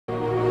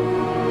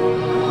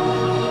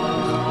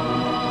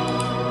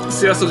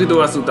Sziasztok,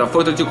 videóvász után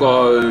folytatjuk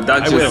a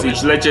Dungeon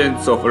Siege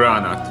Legends of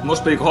Arannát.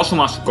 Most pedig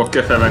hasonmásokkal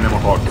kell felvennem a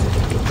harcot.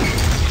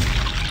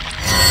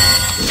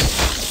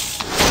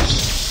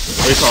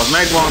 És ha az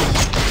megvan,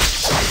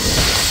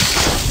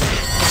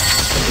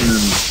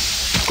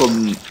 akkor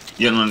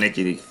jön a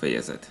negyedik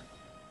fejezet.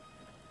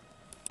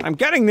 I'm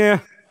getting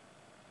there.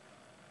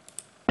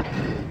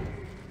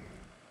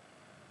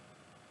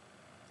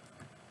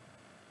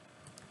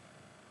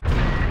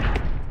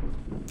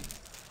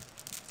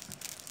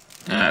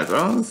 Ez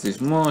az, és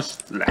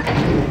most le.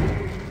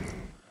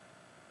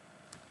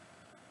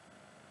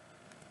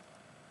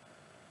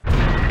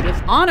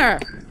 With honor.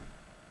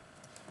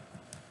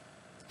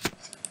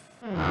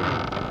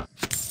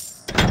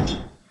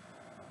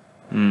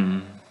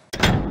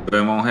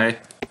 Bön van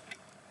hely.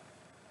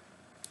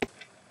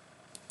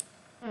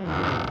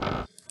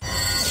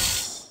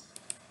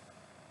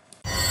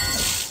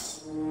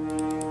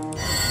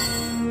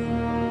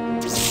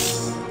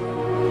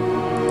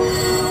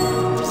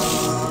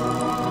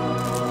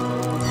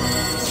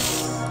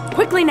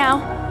 Quickly now.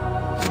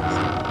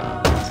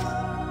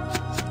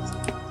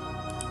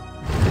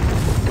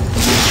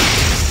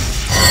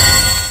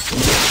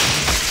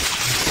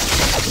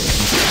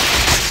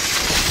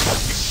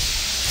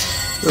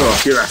 Jó,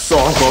 kire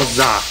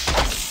szolgozzá!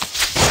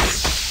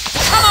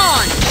 Come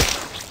on!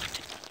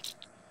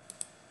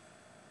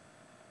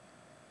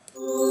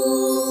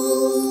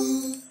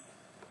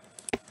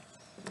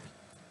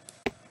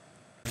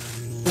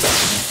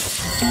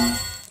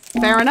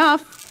 Fair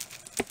enough.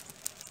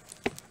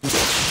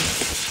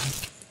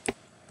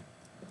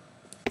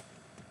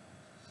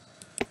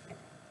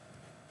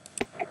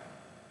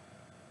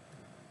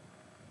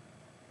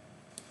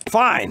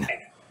 Fine.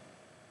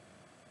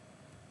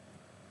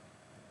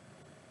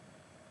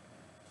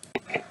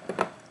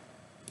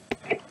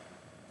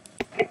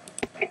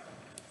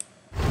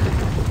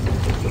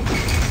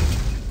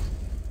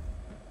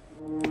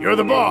 You're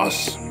the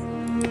boss.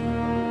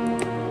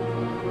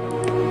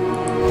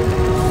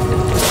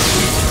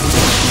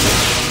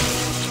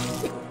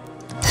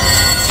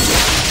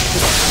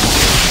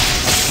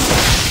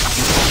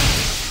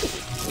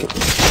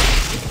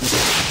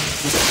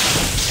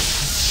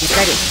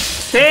 Ready.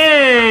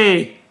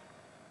 Hey!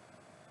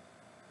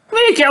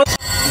 Mi kell?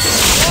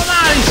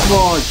 Normális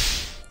vagy!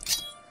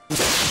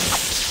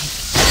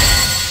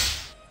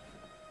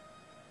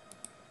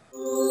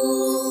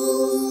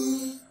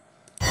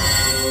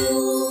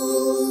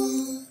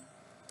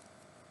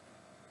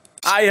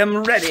 I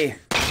am ready.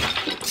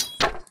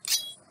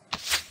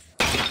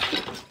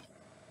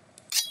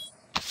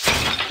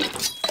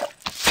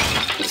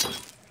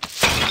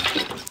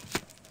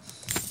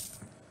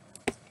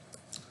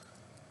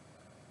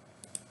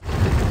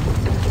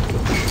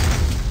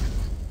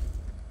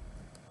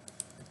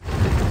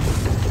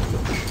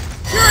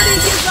 Purity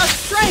gives us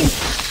strength.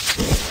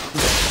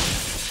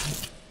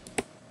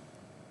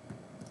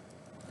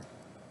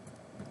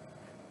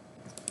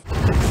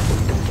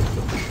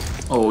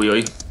 Ó,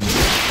 jaj.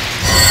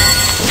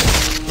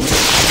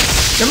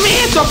 De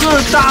miért csak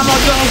őt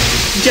támadja,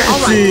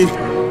 Jesse?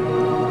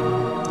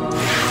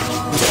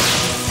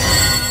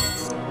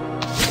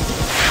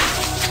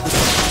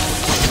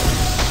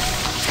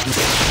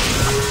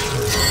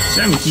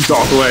 Semmi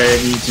kitartó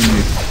elég nincs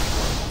itt.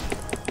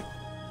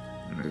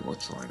 Még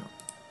ott sajna.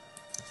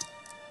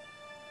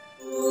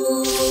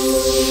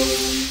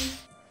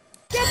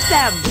 Get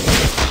them.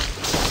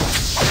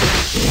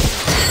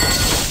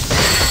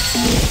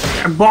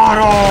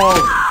 Barom!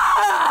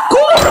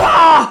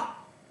 Kurva!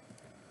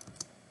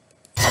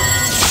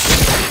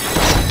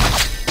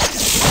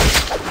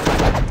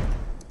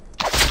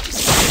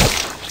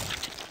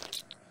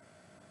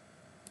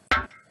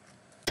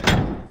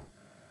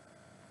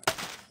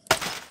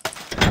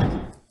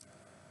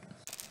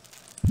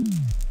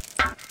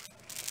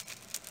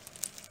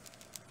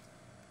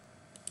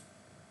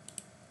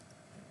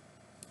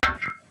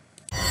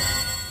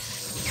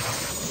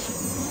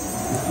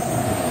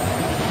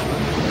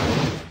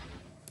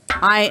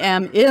 I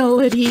am ill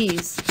at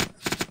ease.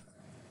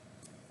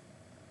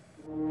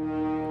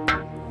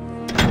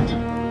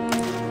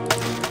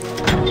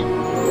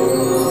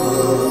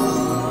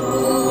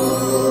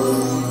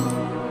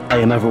 I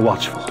am ever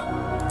watchful.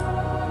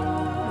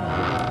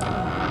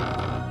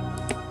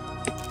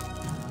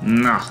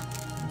 Na.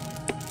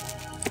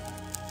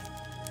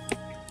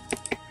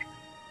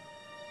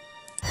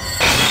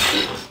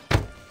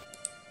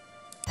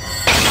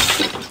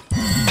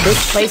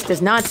 This place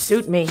does not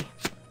suit me.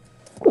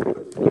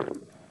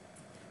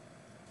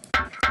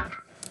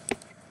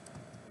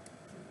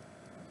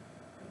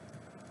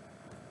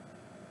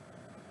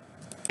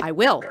 I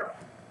will.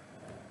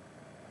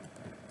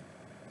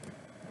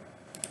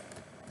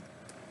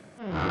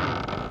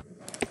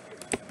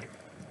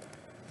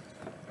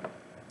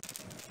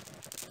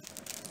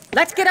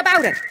 Let's get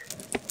about it.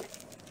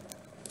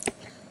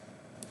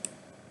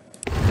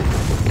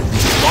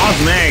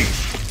 Bazd meg!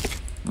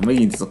 Na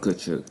megint ez a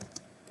köcsög.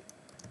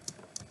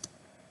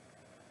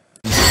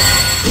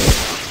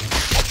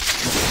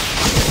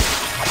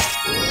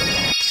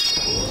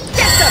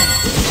 Get them!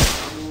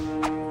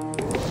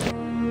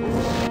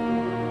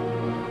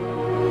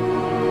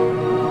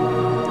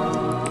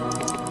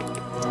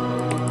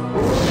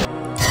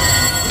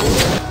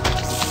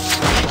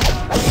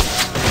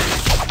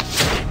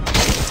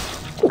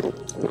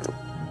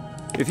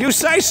 If you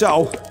say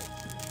so.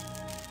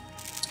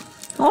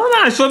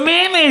 Normális, hogy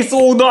miért mész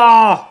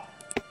oda?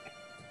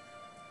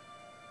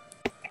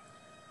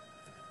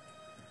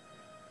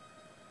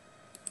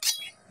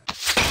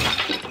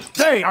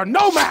 They are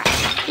no match.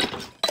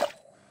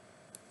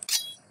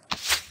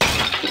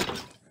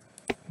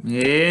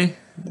 Mi?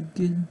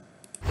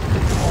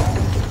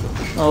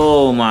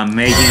 Ó, már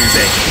megint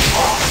egy.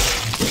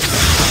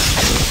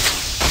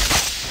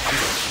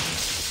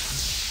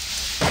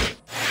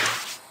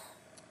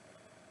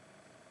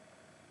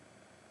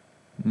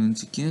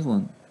 Kinek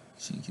van?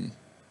 Senkinek.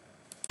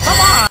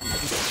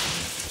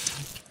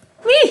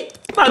 Mi?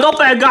 Már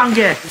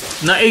doppelganger!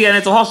 Na igen,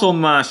 ez a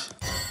hasonmás.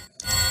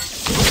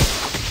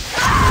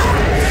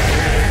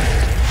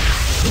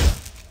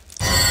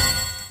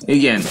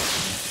 Igen.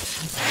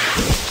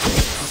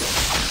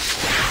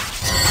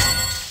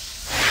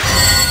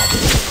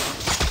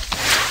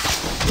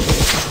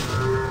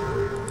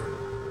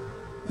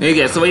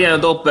 Igen, szóval ilyen a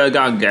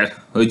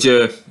doppelganger, hogy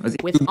az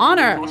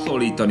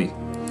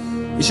hasonlítani.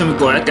 És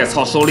amikor elkezd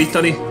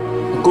hasonlítani,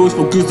 akkor úgy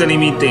fog küzdeni,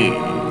 mint én.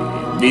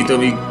 Mint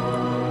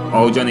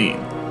ahogyan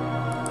én.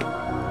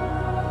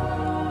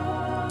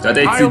 Tehát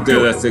egy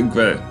szinten leszünk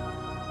vele.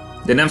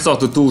 De nem szabad,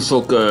 hogy túl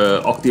sok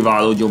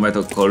aktiválódjon, mert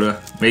akkor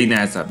még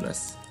nehezebb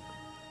lesz.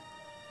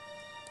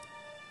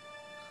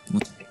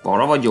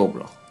 Balra vagy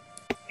jobbra?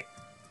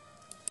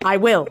 I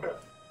will.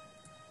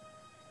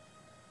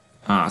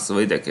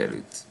 Szóval ide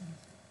került.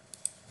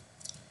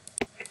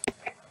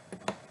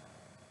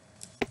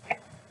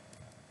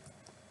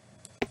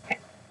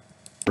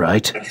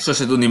 Right.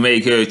 Sose tudni,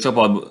 melyik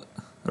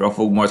csapatra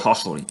fog majd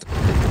hasonlítani.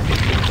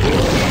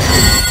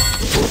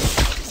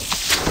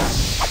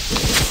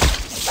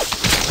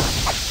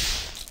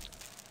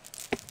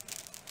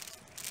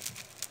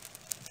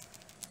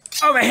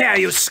 Over here,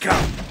 you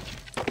scum!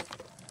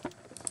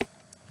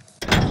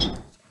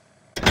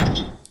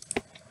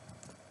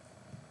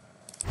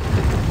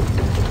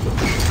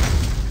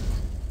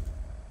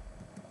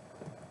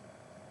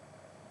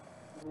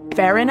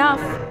 Fair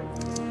enough.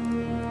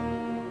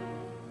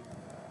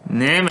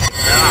 Nem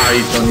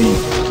állítani.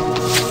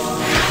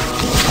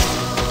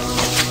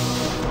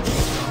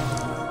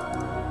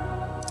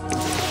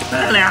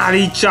 Ne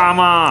állítsál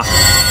már!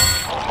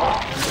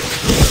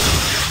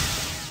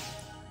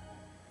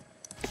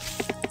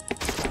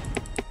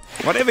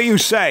 Whatever you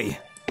say.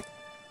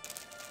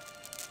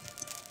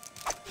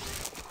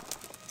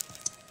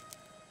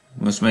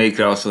 Most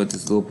melyikre hasonlít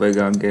ez a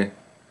doppelganger?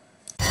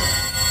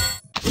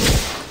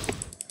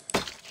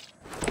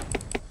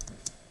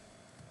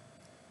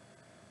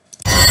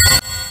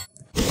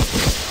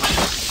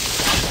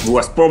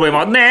 Ez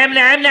probléma. Nem!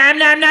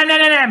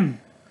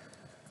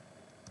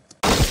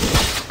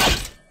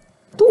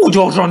 Túl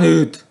gyorsan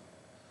nőtt!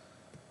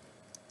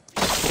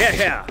 Get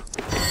here.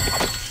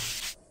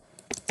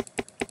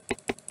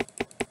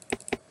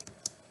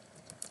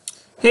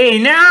 Hé,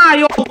 ne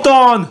állj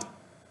ottan!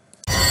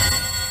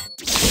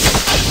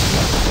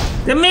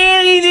 De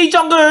miért így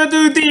csak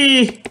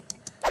öldüti?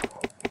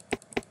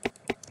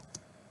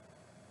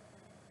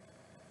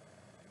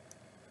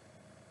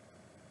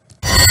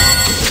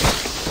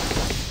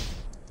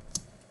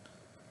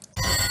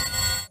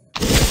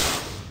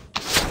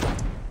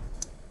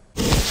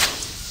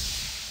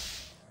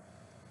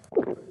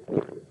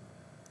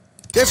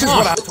 This is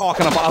what I'm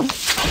talking about.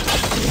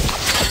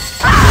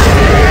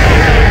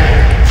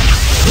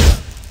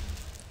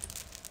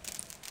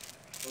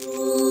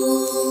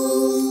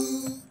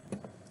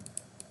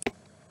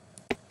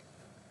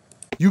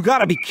 You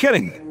gotta be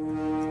kidding.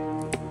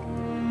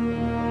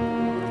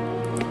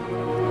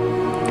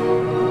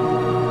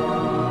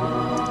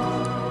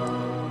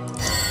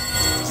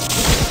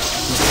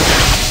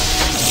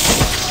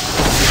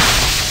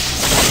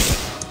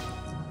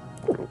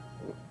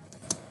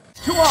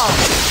 Two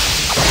arms.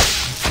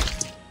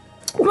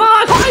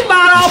 Már hagyd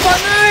már abba,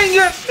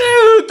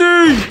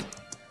 nőtünk!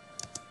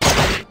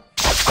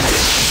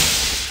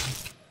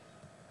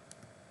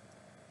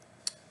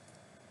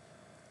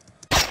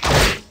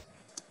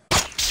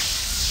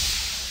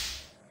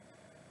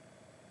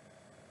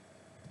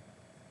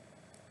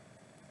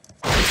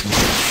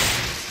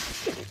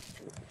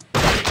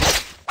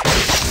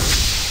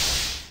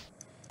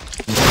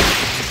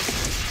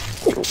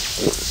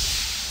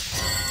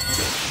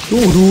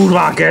 Túl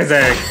durvák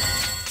ezek!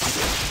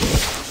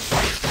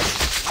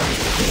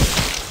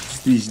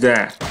 Is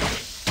there.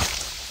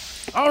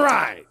 All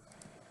right.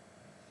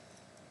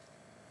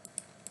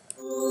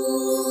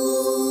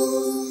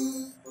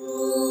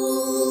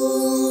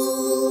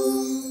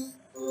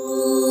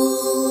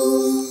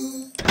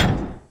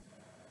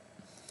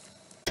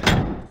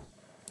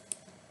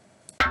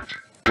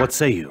 What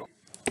say you?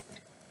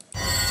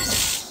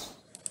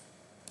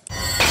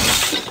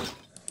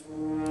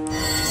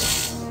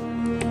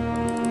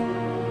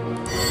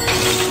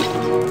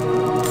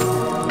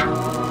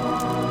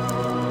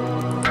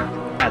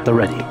 At the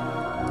ready.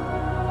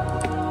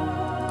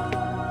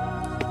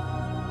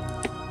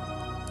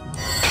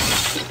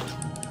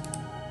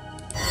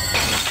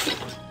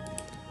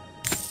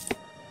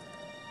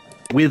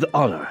 With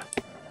honor.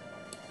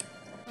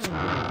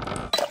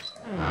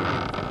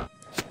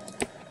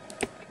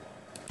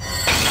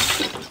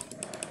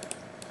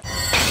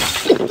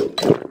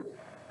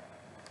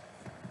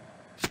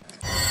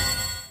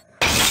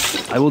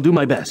 I will do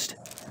my best.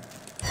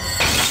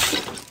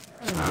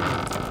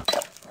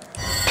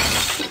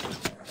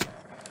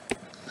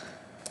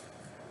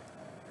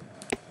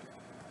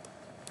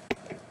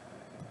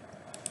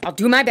 I'll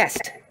do my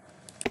best.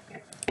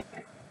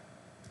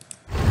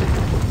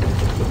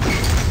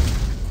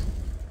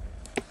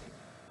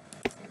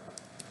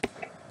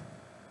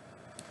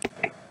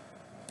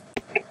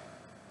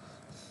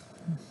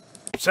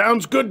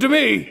 Sounds good to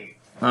me.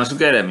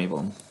 Lássuk, erre mi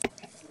van.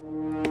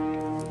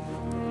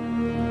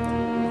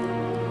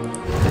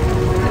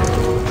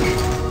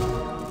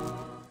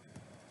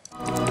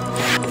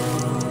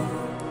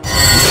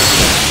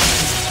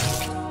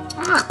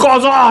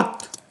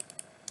 Kazat!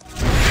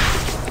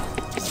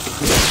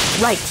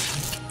 Right.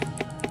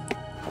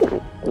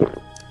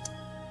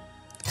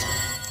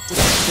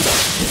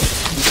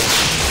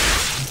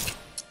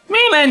 Mi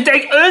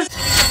mentek össze?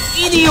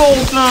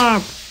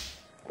 Idióták!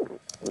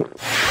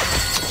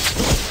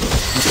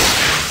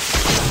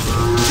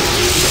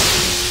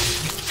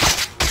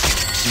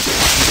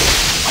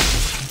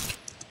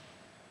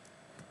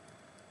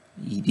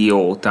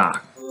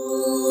 Idióták.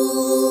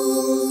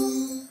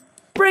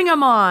 Bring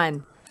 'em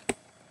on.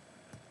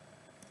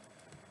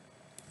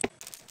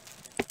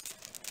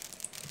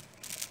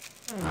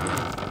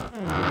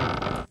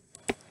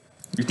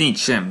 Itt nincs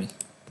semmi.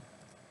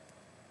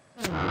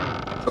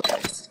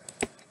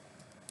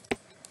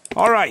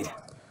 All right.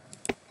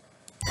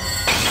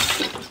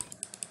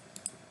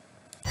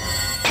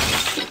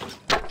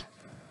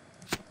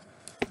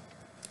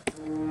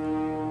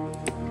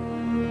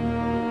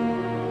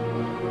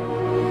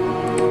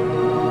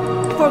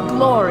 For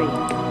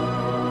glory.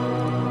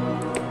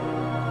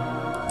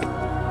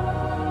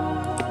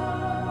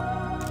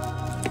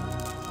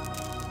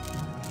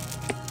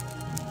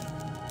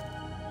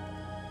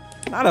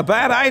 Not a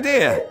bad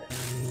idea.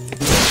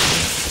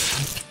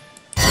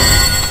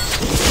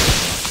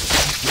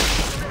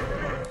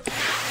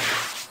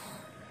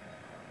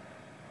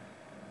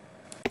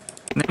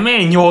 Ne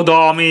menj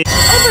oda, mi?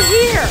 Over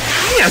here.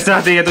 Milyen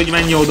szállt hogy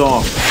menj oda?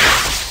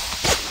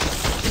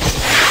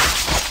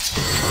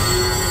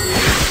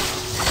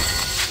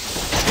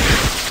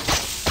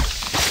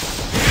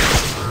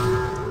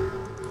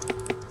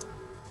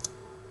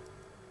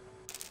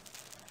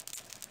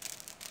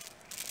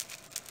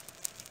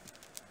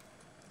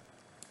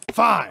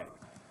 Fine.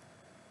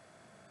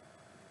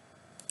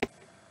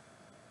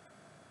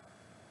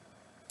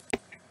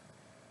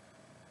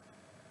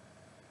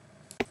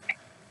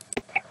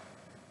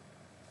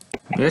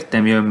 Miért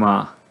nem jön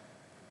már?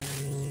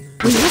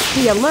 We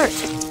must be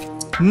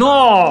alert.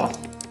 No!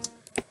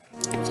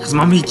 Ez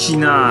ma mit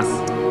csinálsz?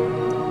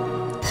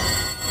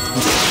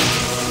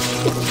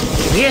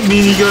 Miért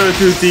mindig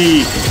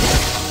öltődik?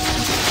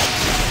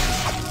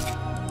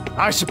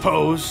 I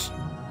suppose.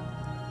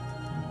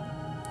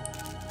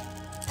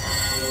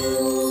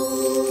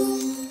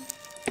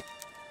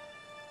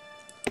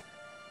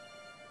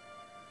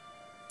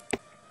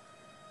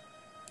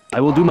 I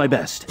will do my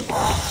best.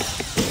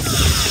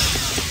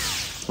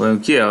 Vajon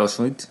ki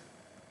elhasonlít?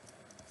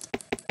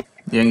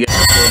 Gyenge.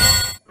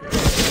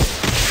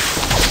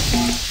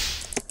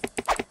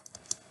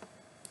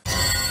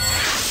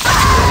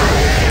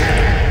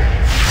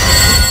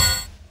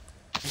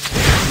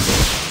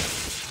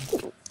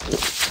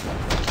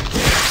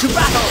 To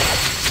battle.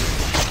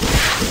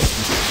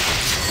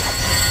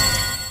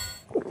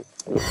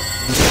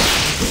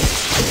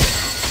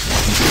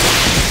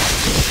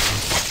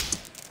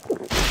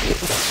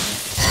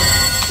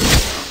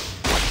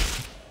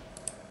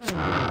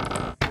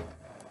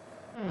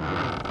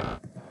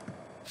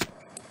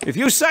 If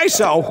you say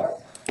so.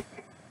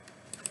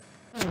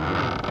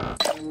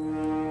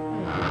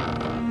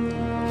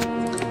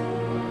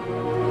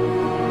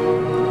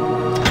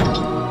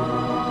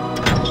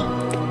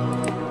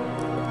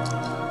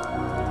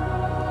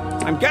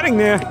 I'm getting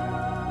there.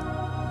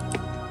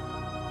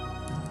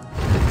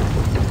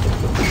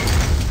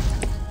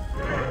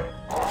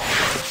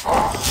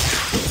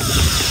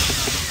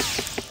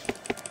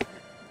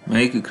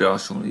 Melyikükre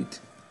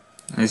hasonlít?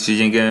 Ez is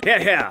gyenge. Here,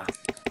 here.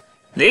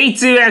 Légy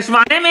szíves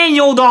már, ne menj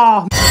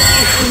oda!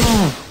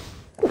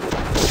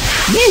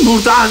 Mi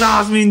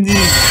butázálsz mindig?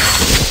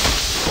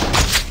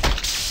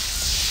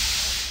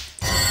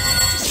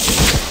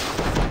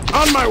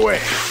 On my way.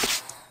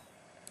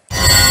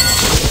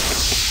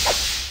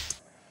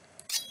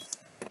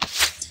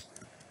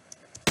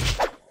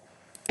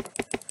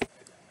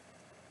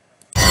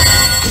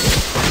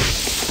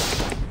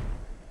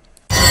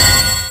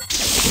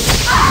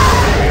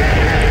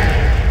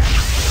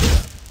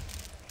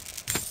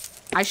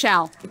 I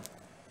shall.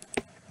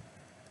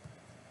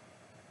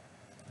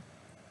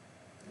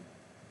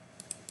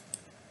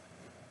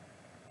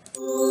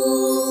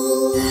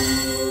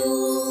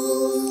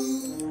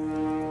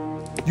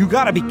 You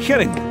gotta be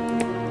kidding.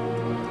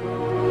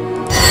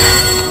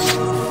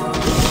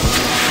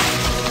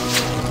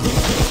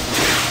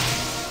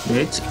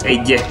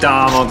 Egyet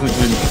támad,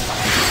 úgyhogy...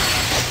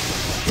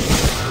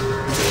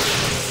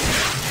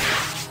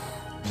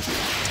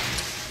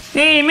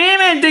 Hé, miért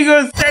mentek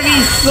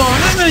össze-vissza?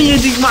 Nem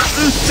menjetek már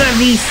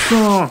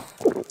össze-vissza!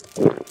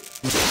 They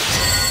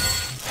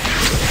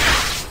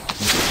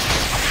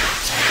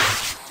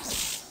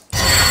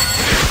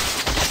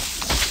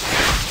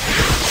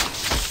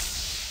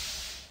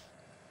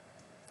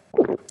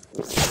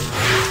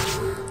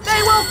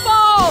will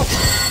fall!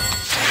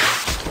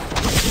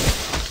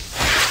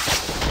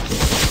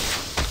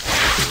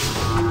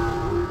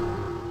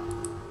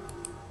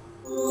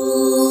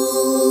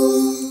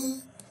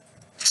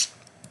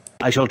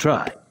 I shall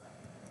try.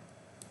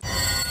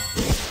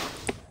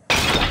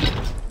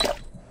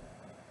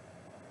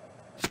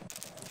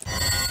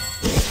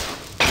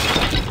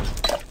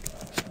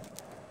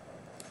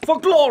 For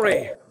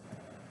glory!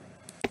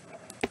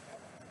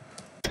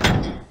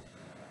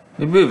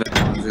 Még bőven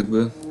van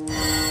ezekből.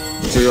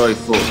 Úgyhogy jaj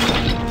fog.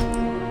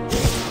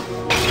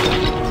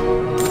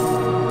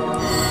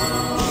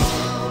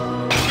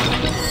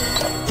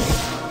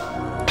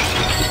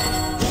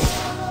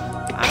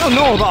 I don't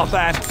know about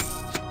that.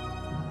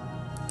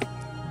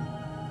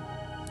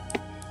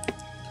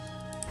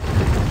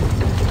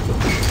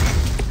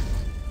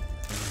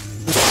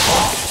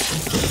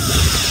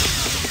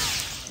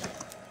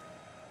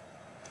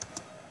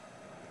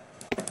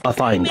 A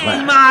fine Menj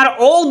plan. már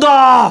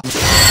oda!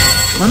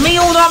 Na mi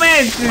oda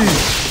mentünk?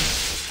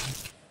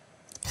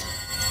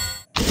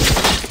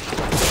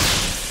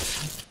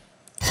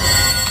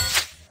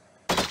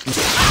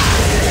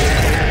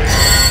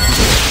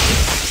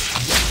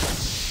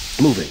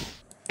 Moving.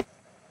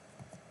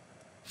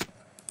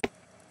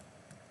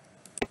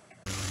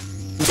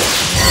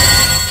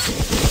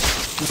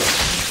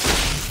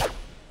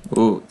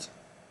 Úgy.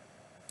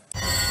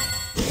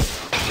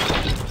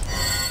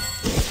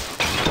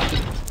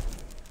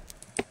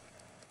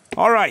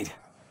 All right.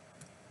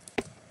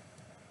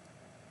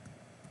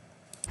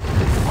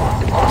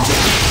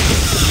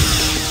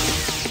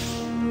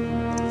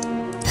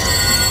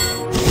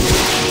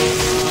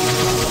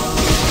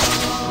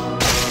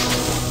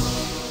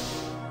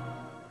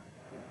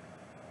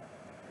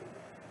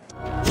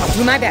 I'll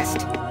do my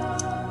best.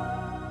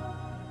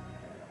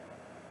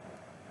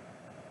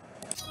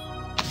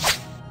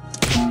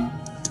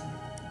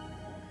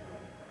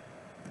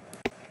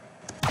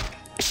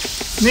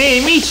 Né,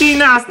 mit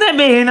csinálsz? Ne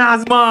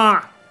bénázz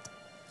ma!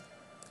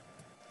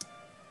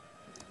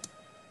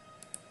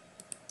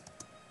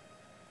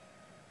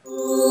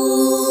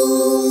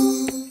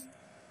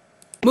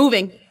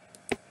 Moving.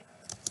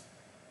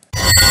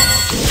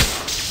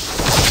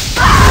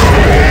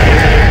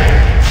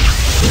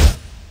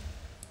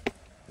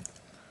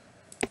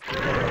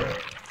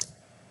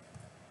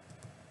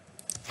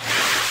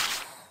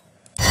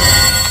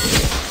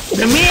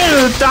 De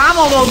miért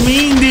támadod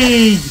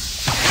mindig?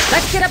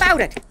 Let's get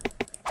about it.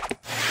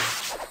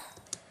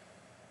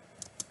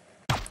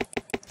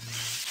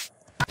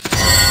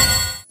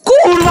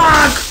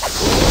 Kurvák!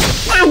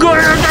 Nem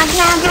gondoltak,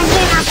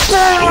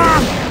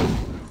 kurvák!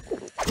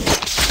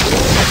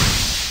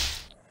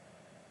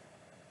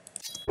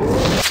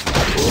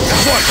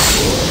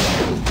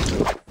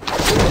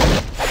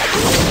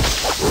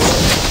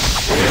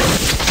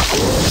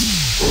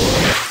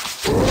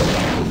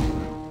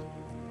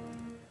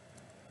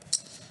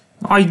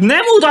 Aj, nem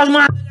mutasd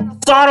már a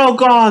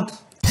szarokat!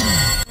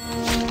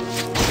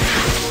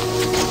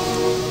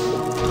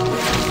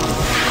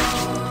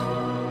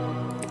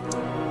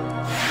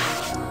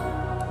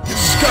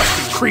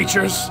 Disgusting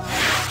creatures.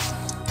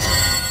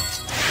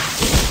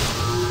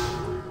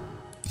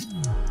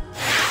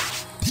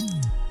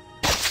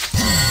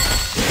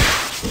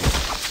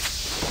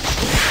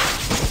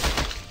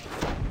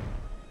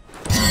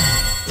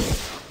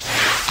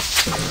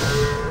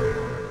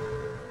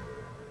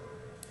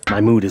 My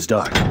mood is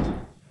dark.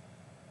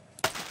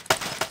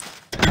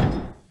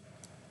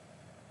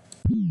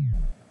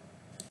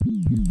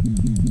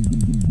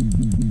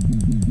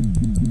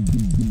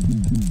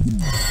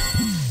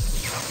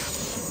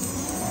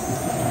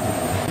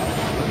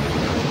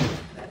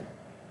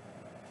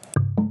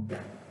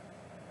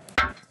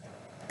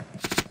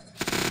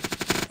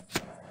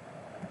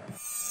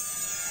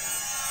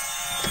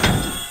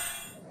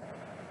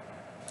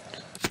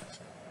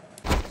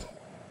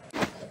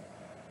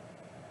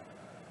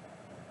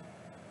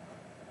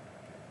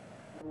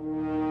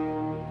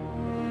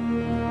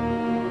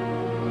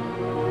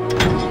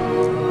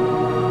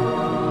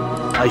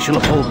 I shall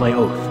uphold my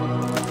oath.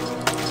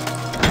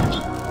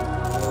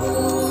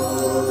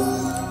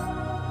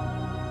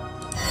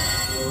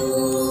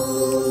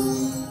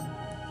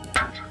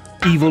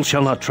 Evil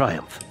shall not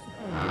triumph.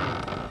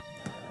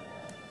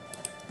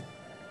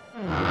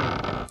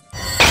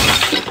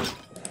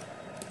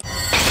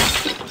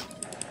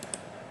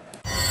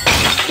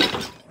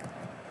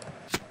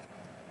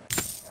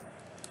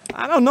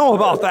 I don't know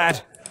about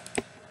that.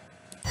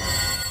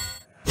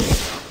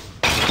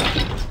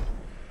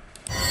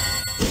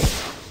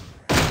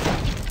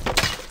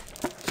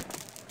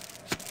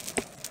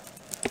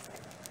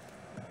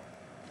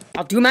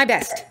 I'll do my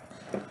best.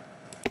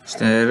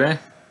 Most erre.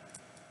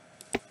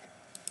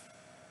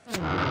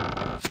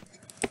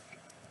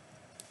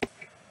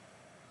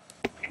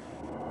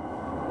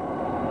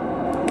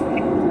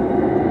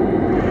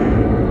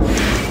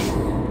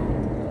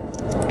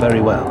 Very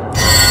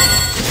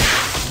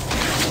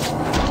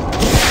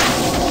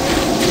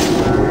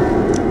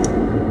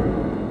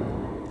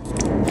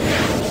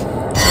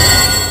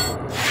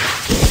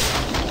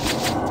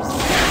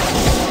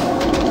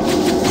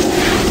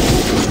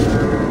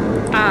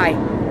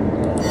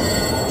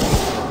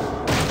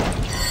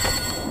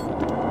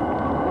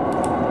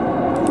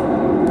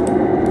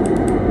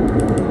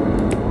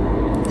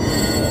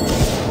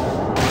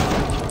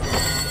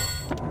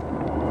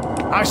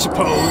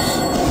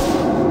suppose.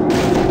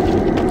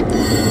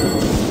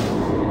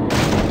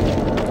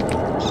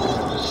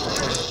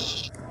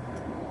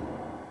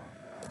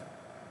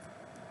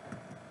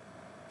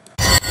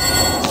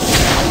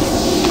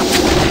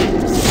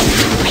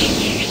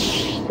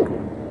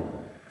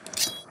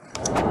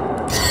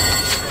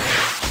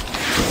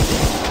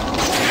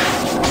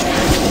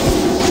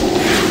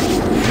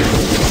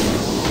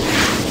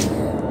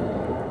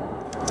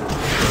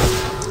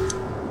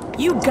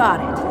 You got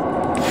it.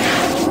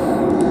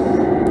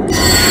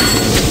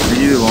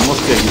 Egy idő van,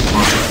 most kezdjük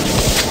már.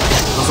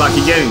 Hozzá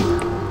ki,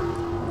 gyerünk!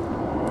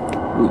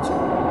 Úgy.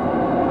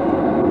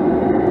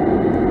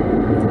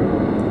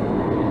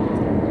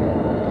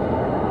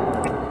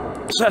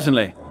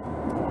 Certainly.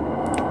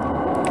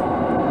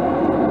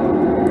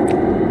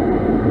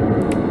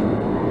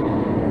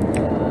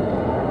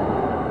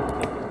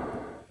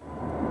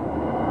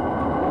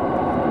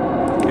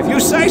 If you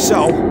say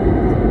so.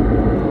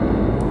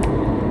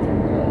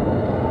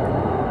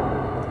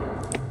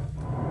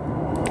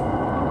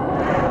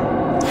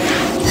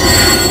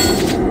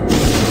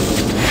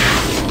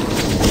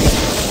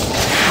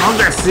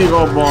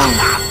 Agresszívabban!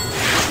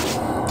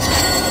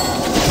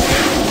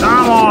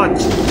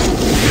 Támadj!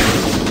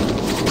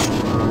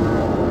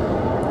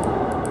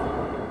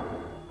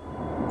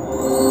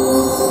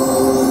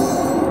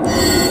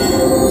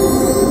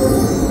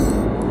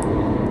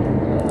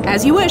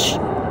 As you wish.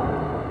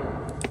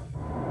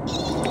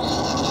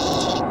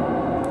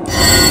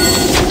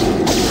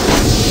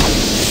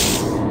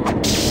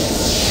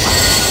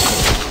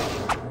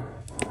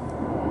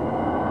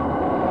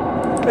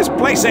 This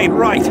place ain't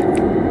right.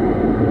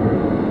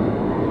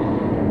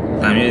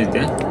 Nem jön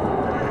itt,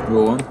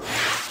 jó van.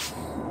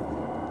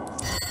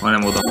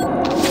 Hanem oda.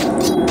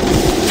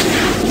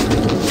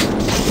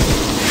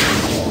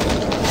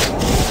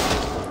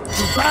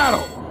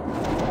 Battle.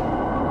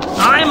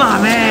 Állj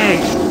már meg!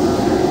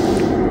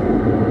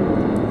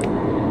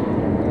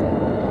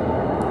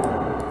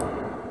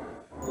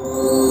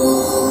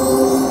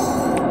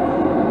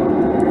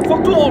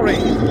 For glory.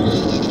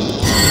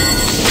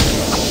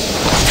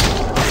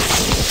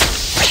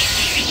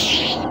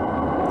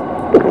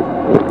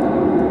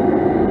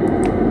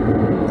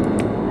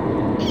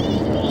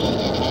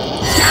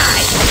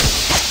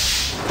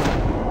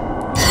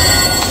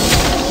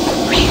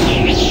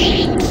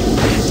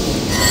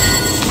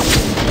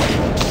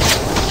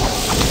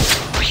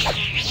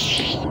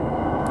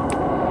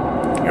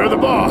 You're the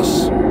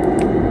boss.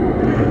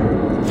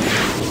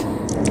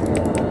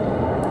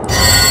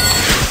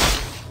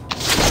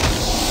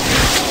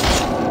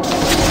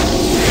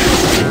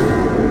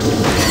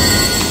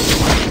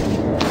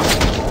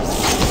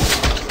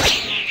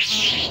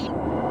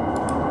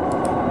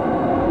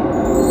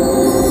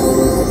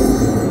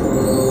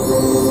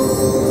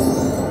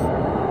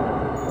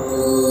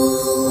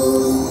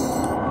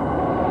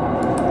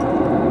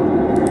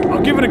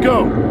 I'll give it a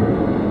go.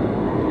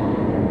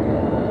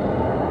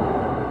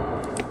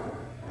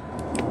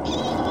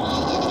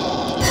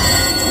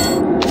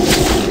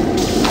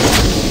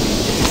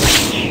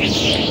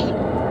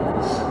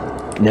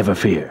 Never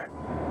fear.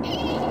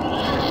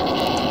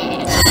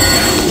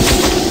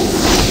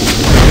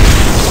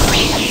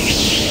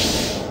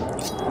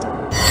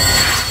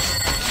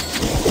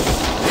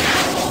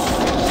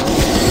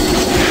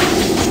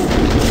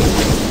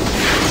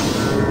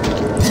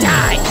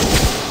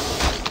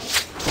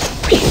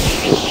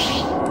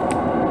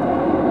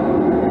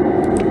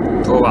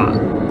 Tovább.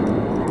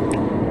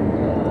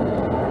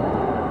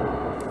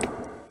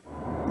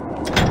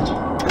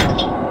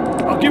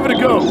 I'll give it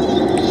a go.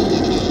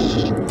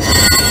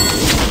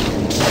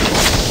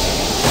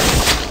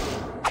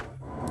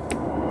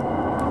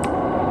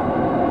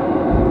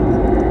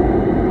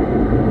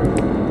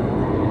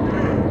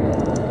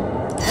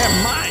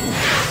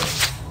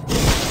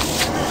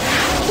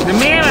 De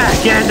miért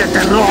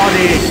elkezdett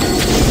rohadék?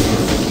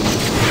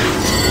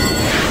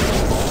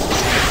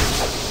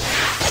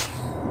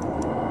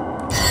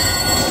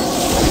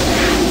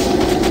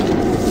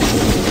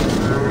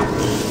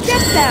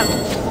 Get them!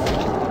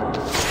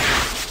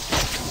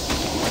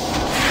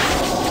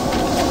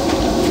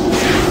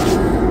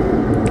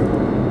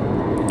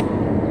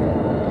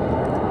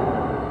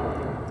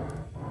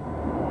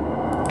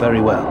 Very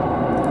well.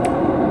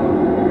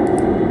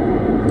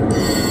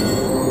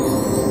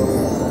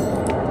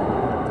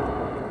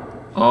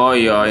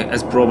 Ajjaj,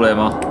 ez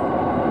probléma.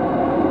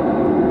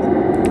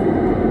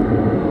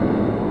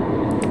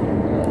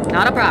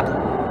 Not a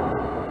problem.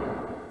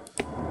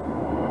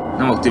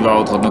 Nem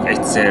aktiválódhatnak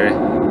egyszerre.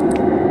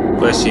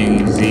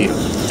 Flashing zero.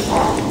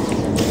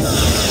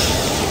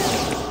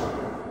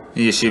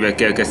 Egyesével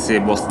kell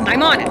szétbaszni.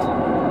 I'm on it.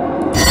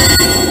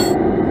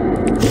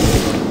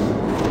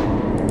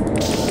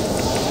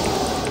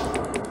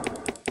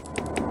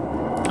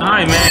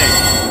 Állj meg!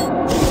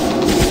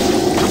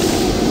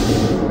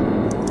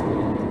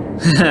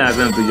 Ez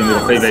nem tudja, mire a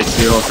fejbe is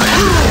fél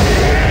használni.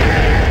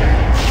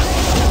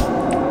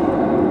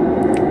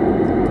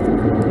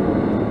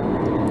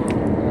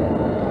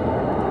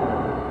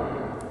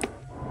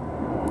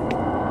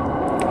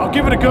 I'll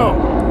give it a go.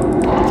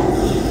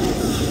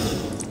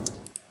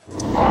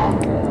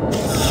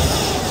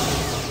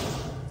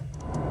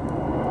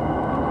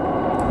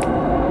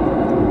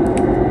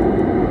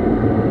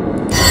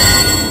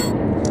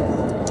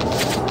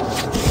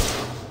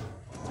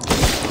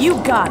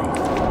 Got it.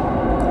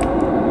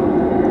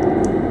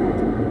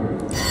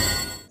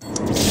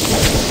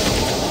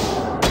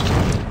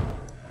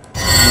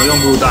 Nagyon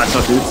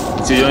brutálisat üt,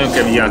 úgyhogy nagyon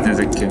kell vigyázni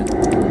ezekkel.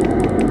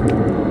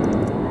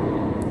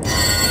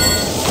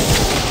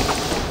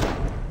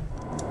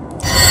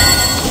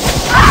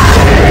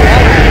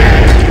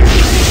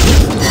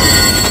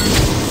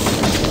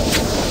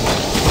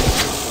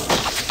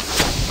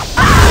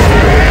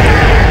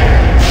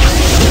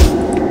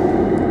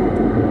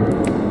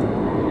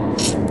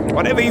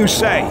 Whatever you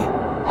say.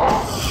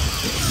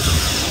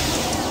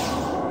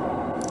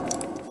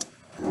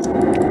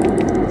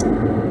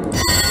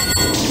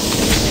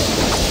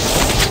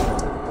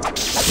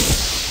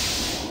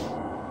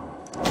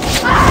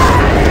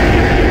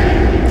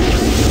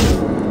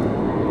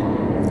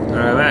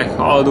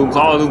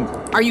 Haladunk.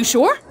 Are you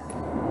sure?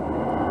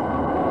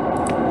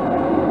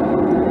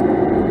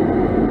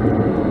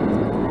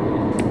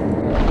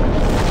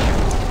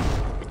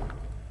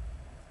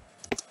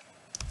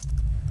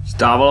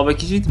 Távolabb egy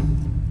kicsit.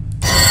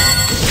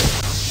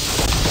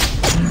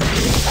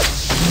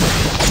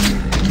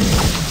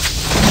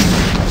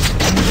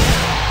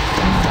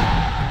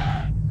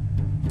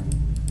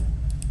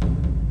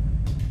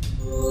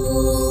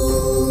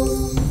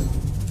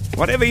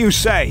 Whatever you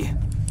say.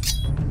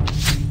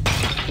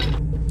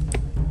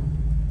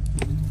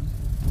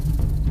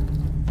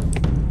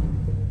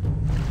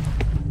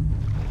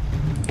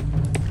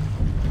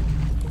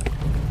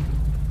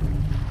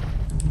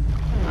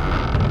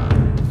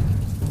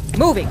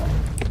 Moving.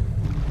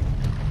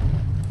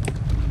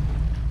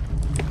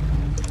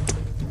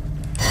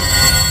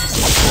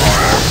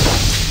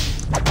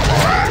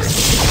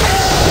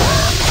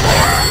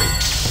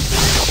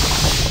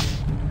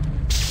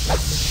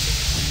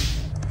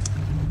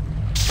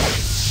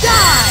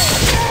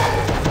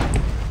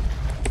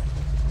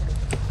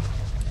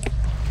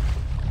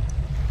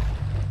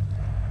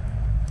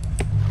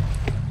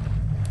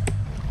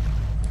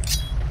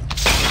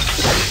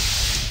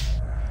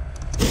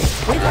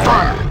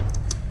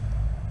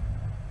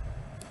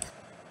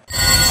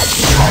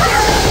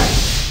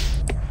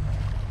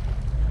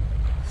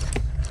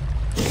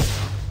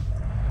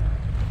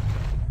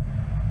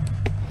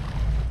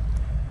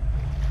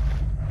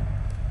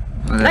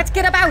 Let's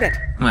get about it.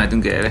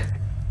 Mehetünk erre.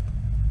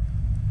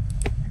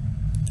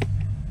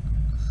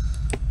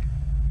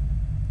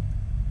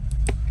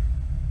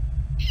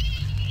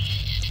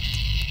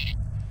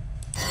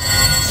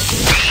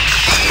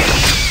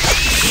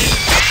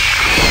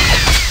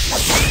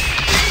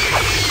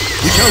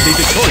 We shall be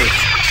victorious.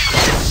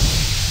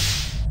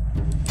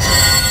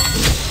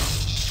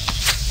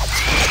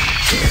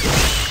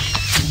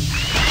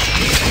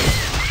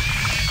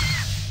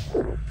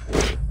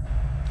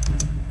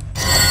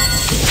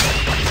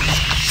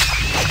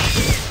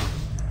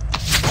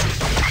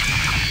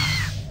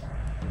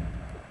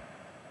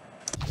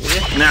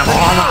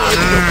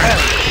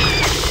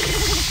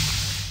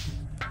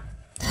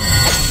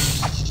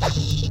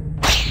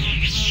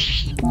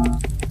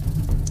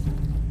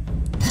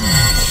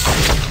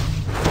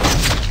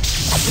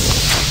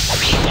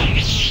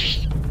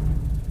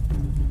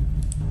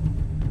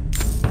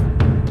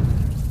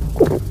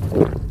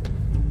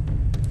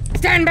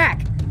 Stand back.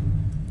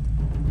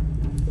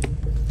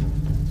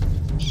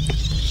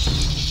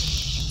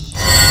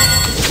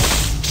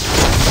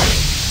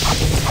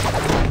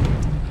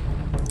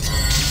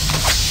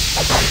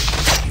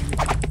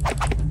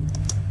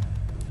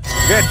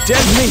 They're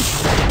dead meat.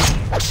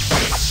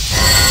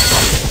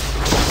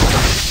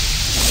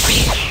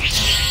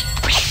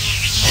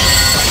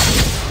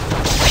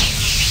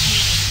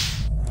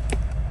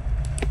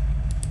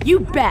 You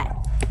bet.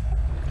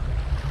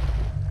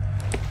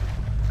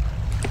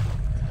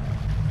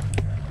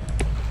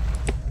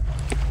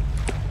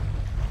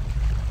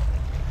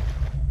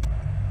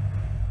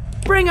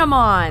 Bring 'em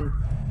on.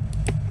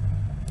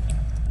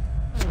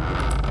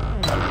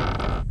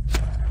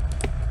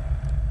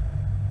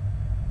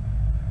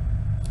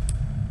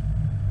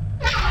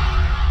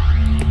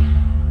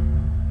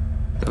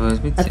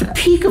 At the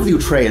peak of the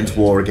Utrayans'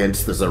 war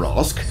against the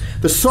Zarosk,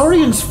 the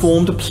Saurians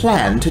formed a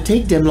plan to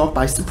take Demlock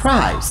by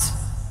surprise.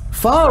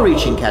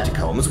 Far-reaching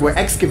catacombs were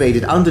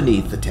excavated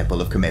underneath the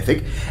Temple of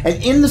Commithic,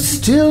 and in the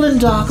still and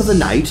dark of the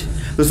night,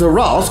 the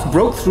Zarosk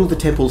broke through the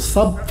temple's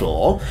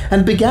subfloor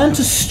and began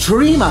to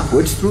stream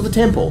upwards through the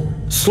temple,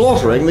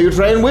 slaughtering the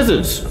Utrayan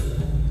wizards.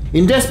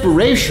 In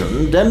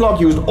desperation,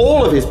 Demlock used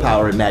all of his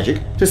power and magic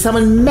to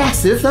summon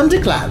massive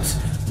thunderclouds,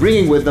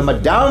 bringing with them a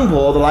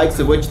downpour the likes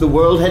of which the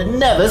world had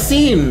never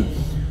seen.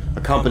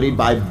 Accompanied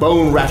by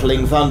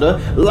bone-rattling thunder,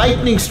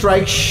 lightning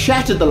strikes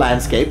shattered the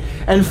landscape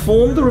and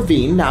formed the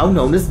ravine now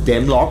known as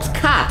Demlock's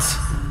Cut.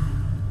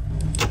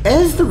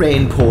 As the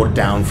rain poured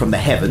down from the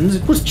heavens,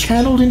 it was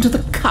channeled into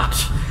the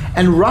cut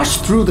and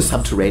rushed through the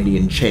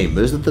subterranean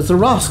chambers that the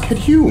Zarosk had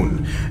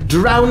hewn,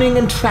 drowning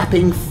and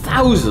trapping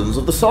thousands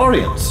of the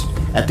Saurians.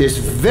 At this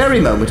very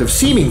moment of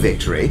seeming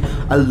victory,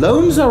 a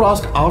lone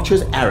Zarosk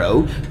archer's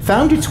arrow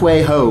found its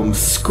way home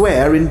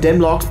square in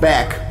Demlock's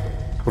back.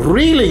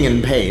 Reeling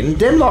in pain,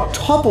 Demlock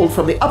toppled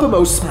from the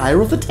uppermost spire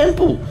of the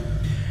temple.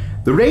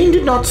 The rain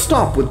did not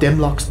stop with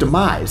Demlock's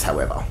demise,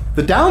 however.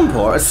 The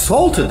downpour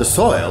assaulted the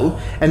soil,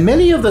 and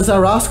many of the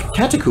Zarosk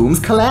catacombs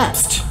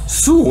collapsed.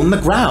 Soon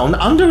the ground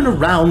under and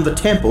around the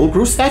temple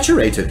grew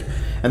saturated,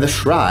 and the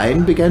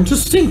shrine began to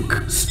sink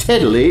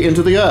steadily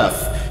into the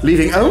earth,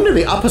 leaving only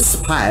the upper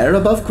spire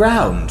above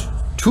ground.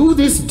 To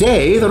this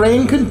day, the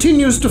rain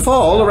continues to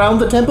fall around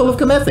the Temple of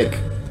Comethek.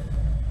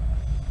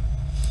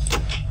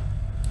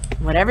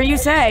 Whatever you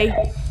say.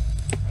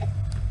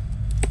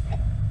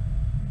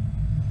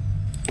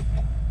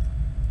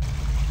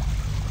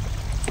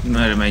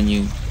 Merre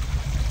menjünk?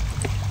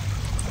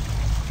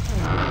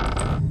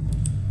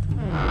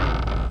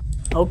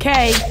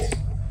 Okay.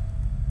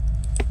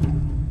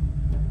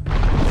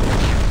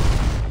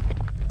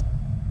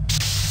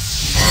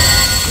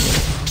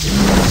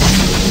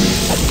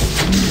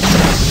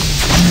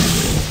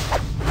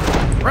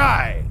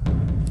 Right.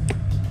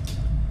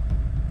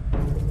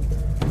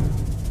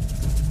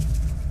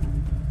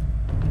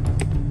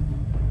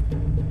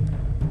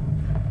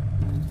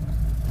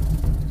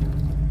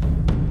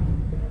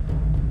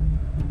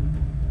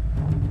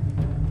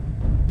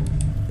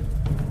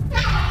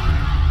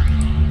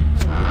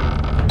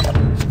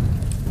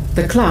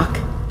 The clock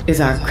is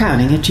our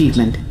crowning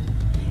achievement.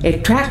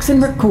 It tracks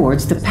and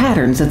records the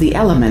patterns of the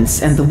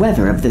elements and the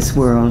weather of this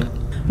world.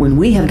 When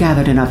we have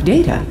gathered enough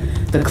data,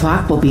 the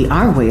clock will be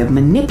our way of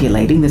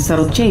manipulating the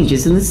subtle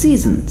changes in the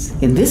seasons.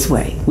 In this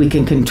way, we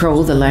can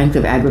control the length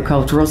of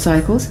agricultural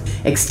cycles,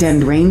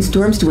 extend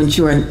rainstorms to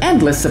ensure an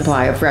endless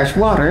supply of fresh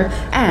water,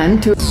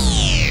 and to...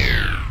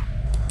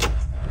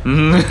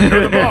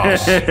 You're the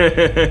boss.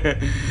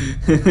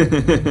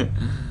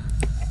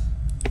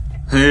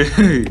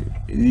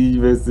 Így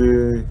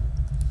vesző.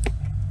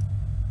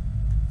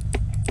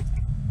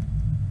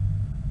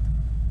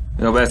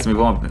 Ja, persze, mi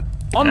van?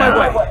 On my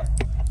way.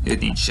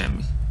 Itt nincs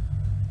semmi.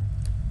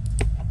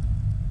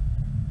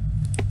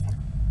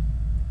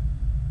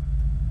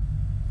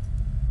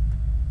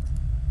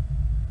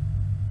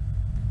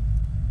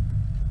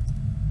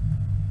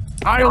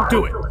 I'll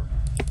do it.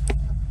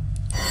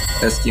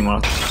 Ez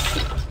kimaradt.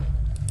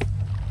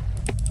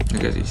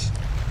 Meg ez is.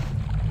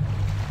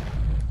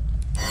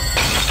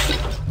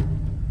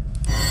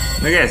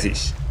 Meg ez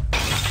is.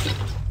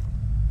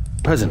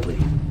 Presently.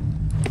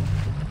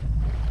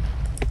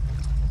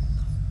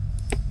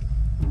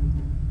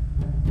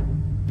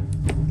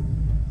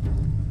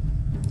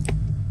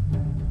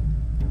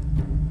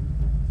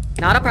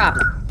 Not a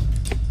problem.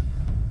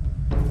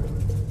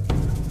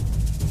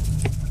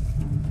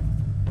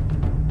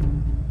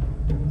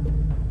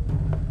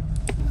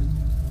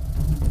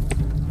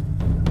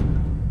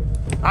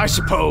 I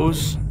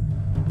suppose.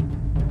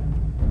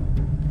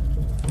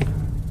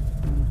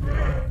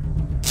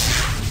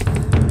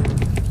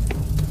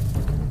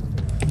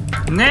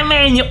 Ne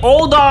menj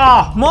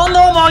oda!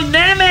 Mondom, hogy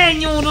ne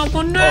menj oda,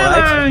 akkor ne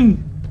menj!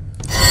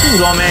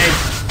 Tudom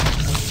egy!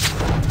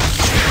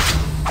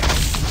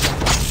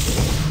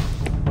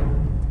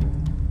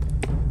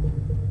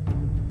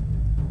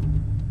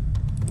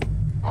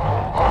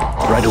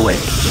 Right away.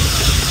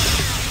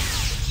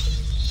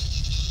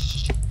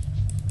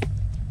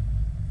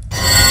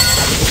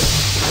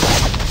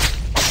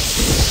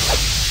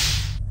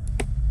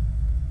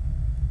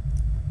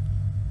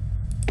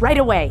 Right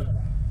away.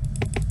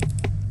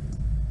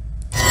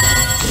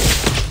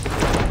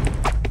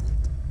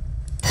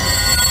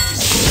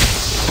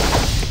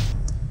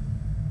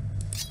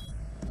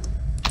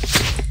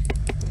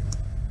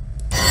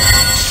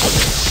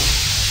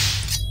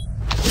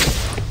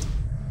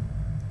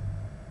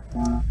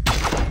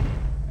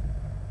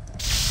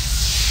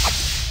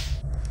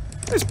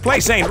 This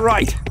place ain't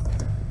right.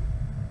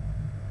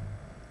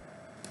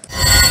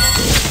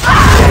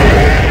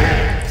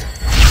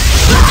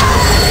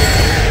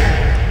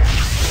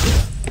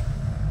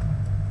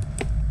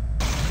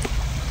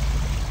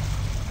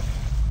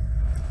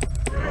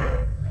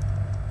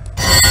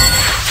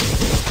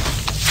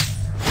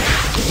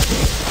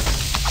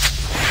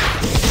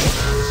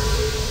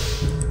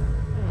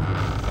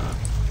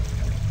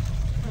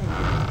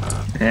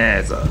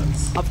 Ez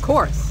az. Of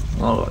course.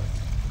 Hallod.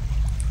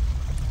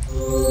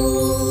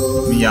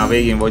 Mindjárt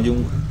végén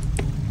vagyunk.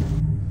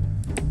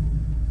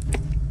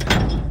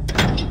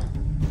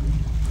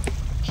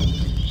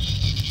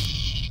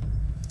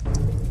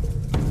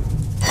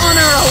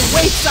 Honor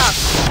awaits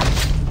us!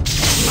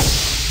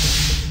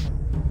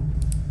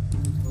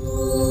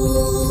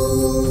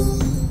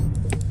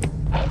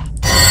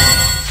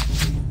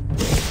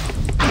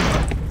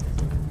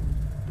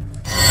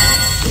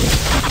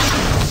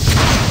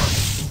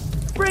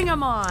 Bring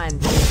 'em on!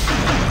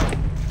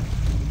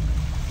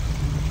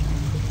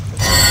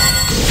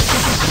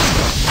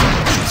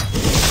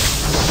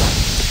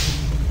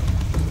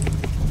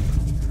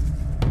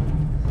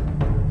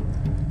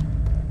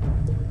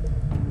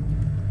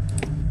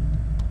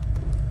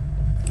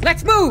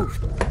 Let's move!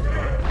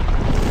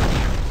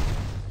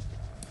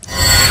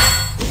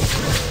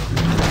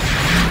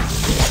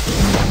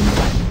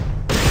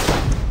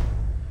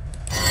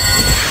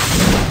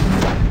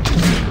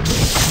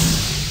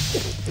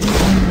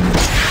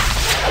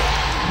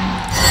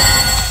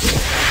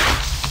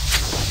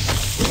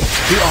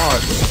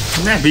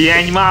 Ne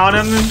pihenj már,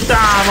 hanem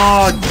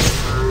támadj!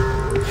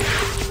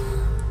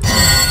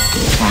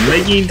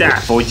 Megint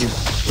elfogy.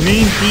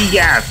 Mindig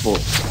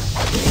elfogy.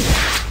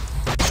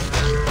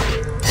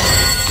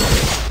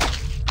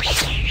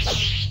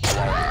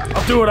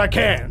 I'll do what I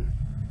can.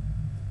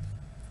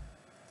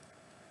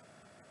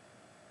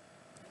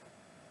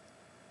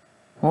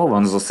 Hol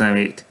van az a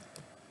szemét?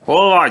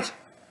 Hol vagy?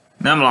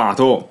 Nem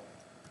látom.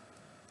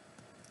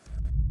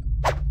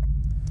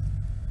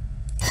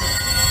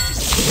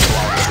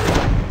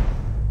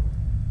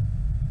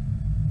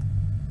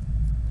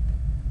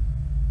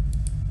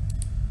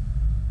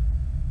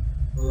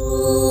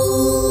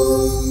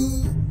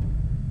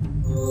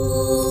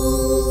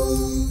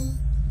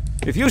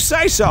 If you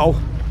say so.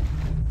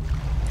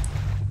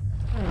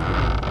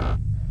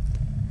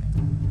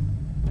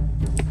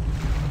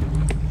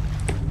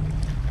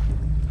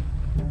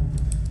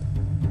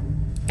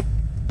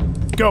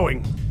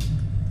 Going.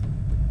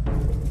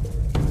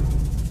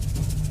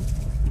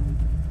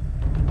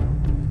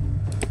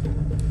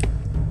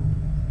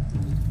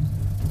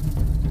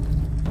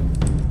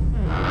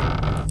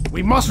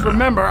 We must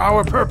remember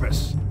our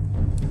purpose.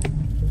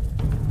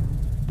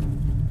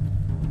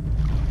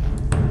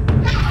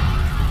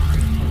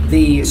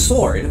 The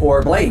sword,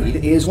 or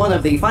blade, is one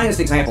of the finest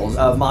examples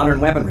of modern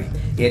weaponry.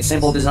 Its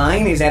simple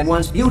design is at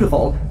once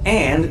beautiful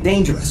and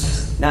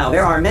dangerous. Now,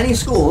 there are many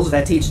schools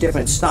that teach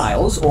different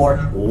styles,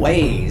 or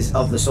ways,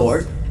 of the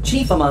sword.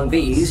 Chief among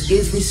these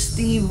is the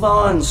Steve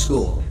Vaughn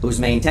School, whose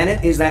main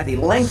tenet is that the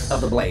length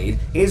of the blade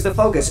is the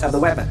focus of the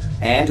weapon,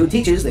 and who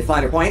teaches the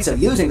finer points of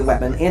using the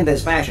weapon in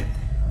this fashion.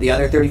 The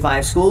other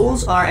 35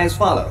 schools are as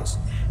follows.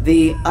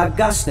 The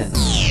Augustan.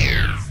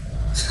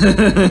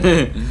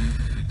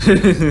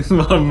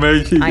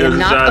 I am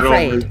not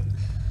afraid.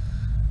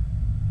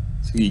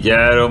 Így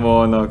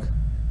elromolnak.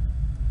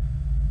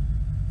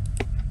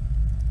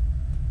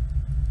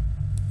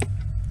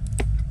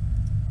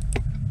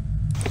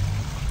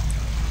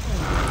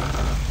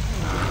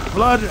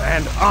 Blood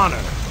and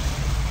honor.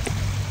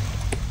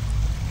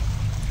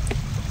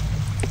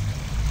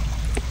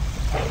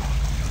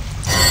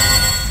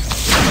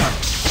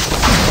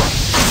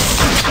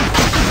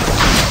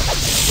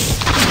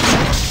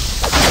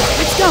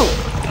 Let's go.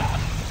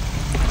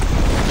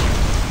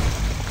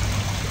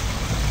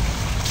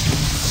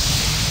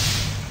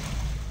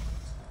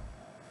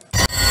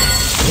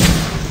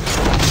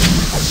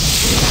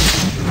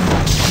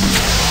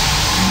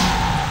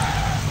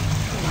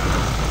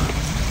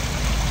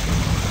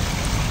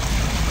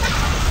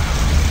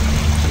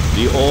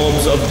 The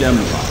orbs of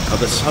Demrock are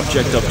the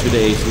subject of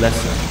today's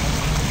lesson.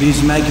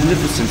 These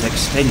magnificent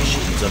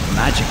extensions of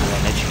magical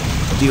energy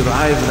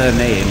derive their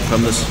name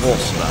from the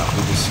sorcerer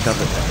who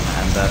discovered them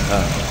and their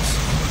purpose.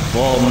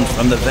 Formed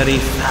from the very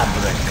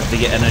fabric of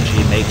the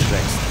energy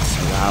matrix that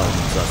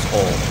surrounds us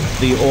all,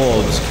 the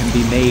orbs can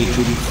be made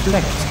to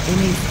reflect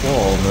any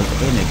form of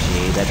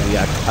energy that we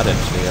are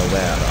currently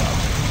aware of.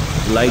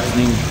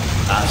 Lightning,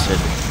 acid,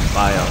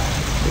 fire,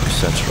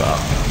 etc.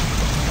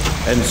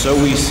 And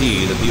so we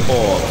see that the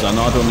orbs are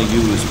not only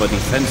used for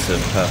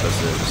defensive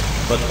purposes,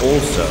 but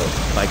also,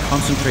 by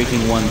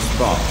concentrating one's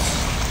thoughts,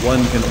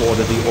 one can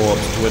order the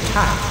orbs to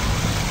attack.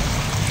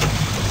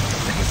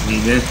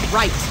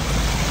 Right.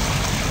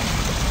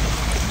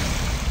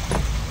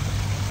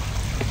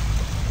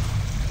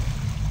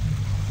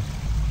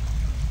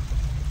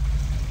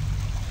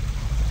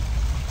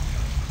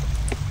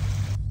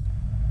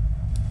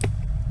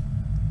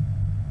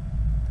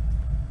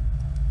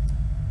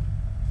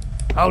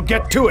 I'll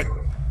get to it.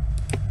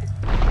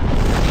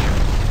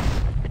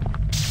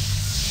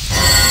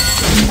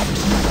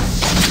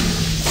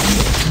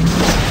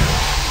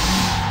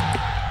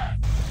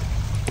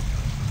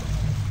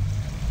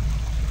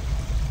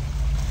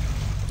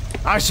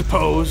 I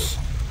suppose.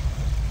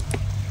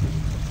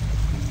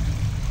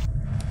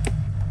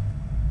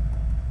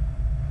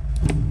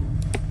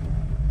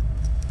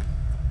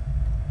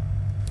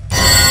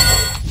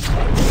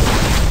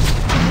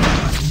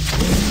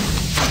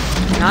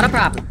 Not a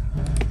problem.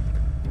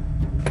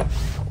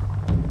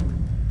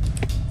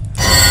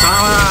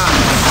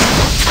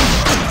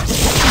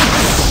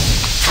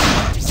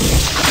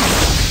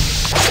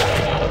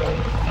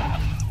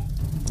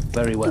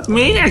 Very well.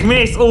 Minek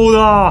mész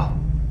oda?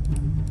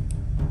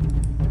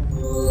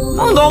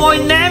 Mondom,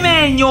 hogy ne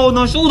menj oda,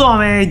 most oda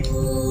megy!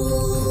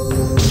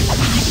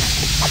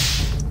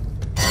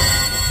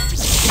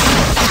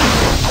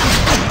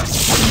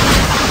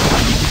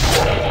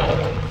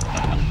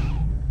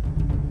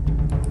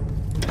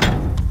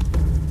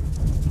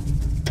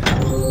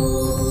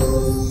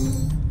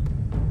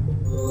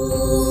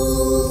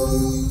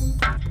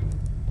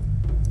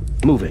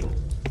 Moving.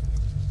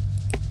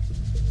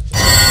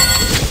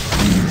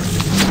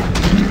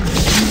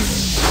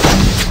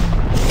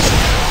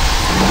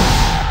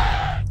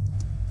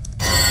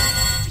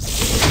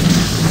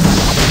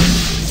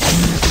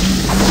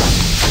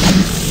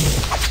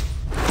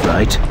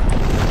 Right.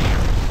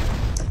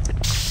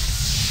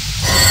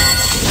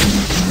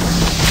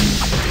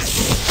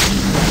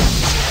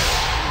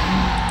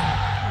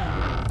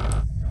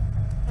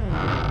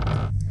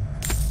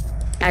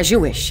 As you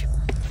wish.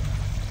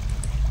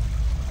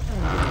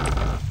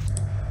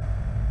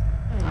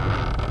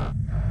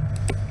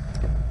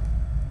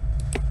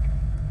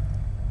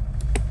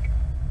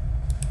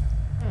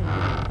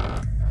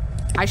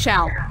 I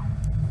shall.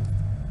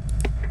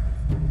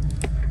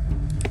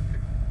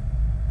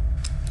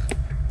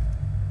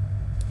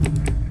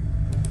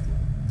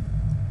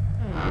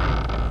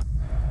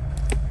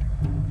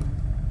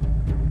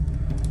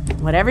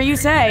 Whatever you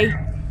say.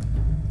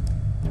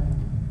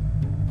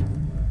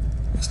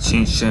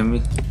 Sincs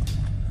semmi.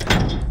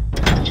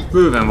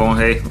 Bőven van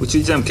hely,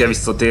 úgyhogy nem kell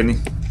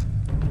visszatérni.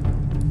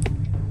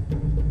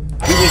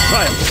 We will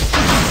triumph.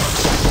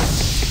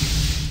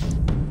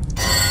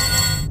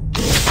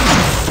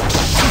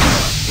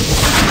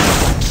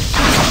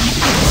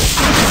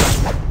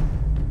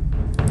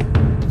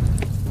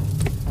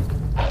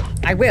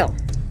 I will.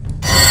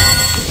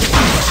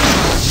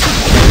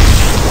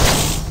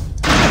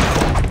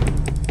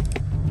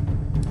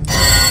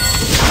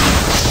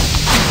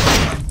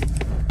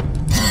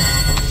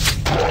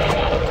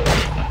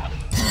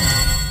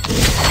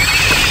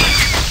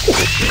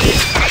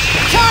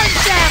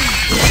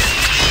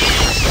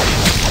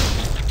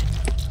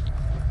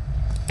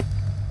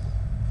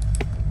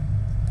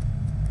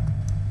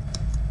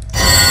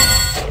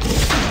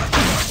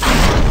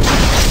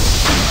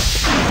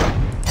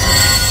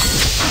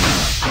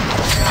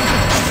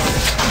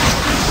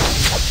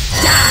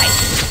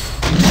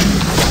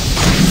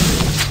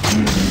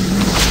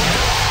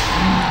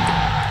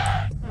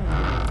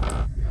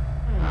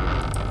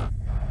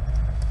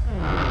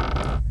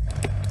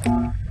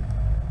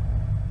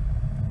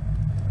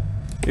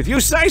 If you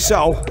say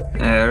so.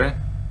 Erre.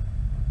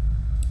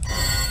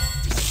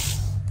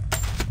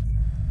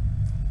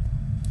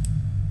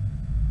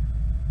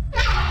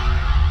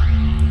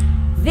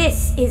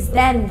 This is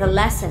then the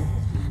lesson,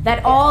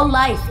 that all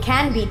life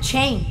can be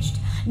changed,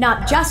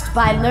 not just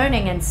by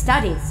learning and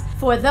studies,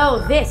 for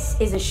though this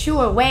is a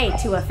sure way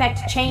to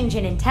effect change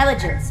in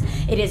intelligence,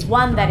 it is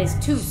one that is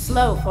too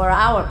slow for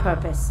our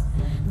purpose.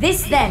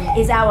 This then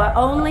is our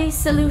only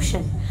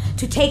solution,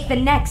 to take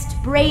the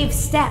next brave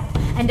step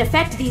and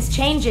effect these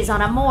changes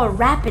on a more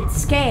rapid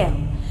scale,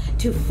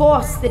 to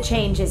force the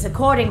changes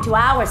according to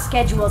our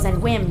schedules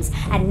and whims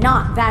and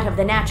not that of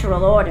the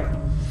natural order.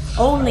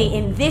 Only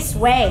in this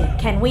way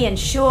can we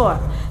ensure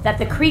that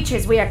the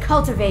creatures we are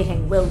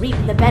cultivating will reap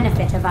the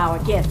benefit of our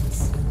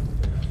gifts.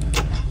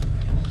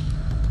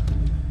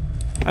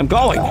 I'm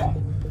going.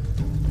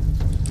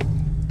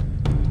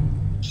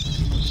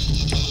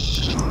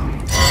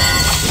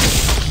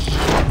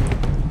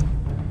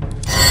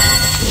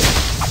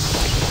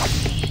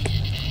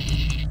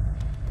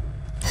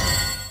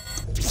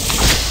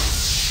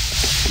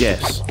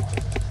 Yes.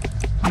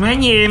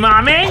 Menjél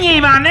már,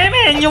 ne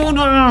menj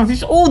oda,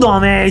 és oda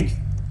megy!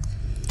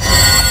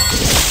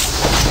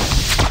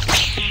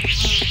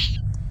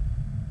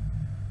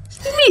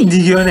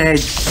 Mindig jön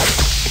egy!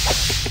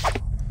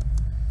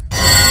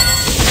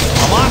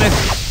 I'm on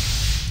it.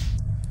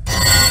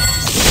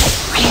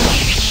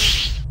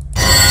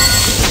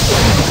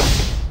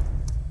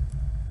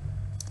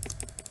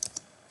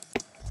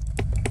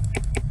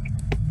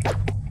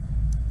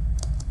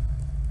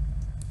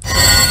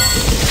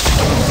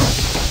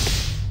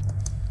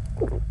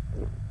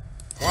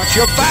 Watch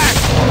your back!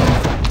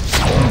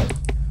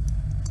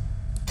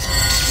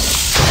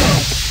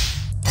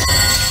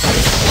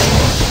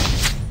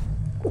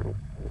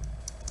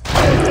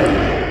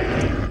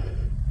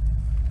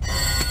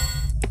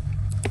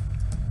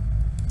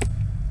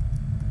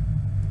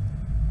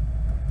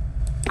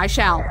 I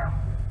shall.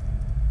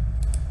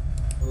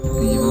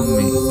 Így van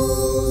még.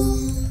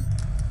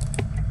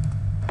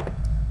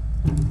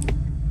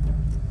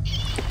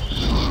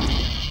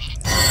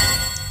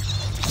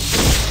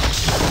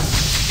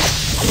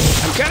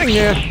 I'm getting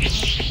there.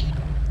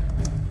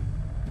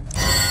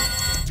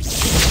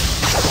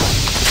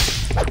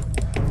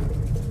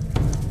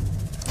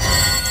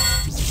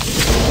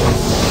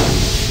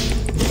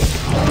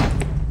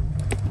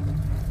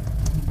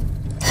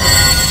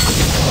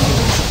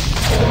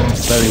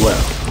 Very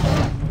well.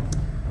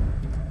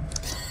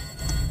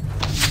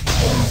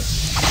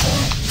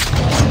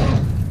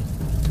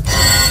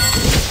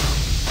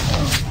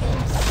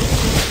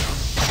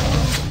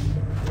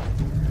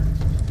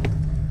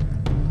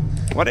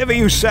 Whatever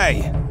you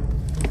say.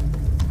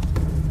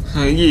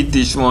 Itt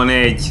is van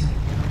egy.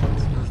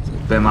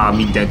 Be már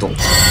mindent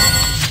ott.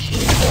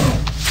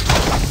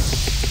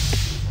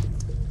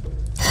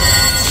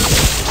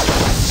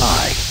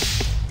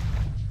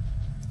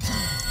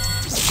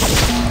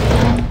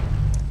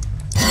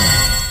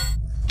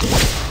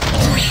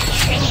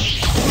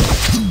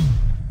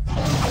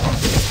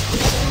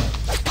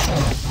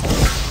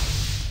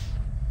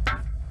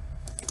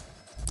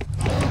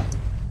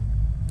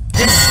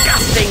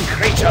 Disgusting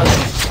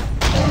creatures!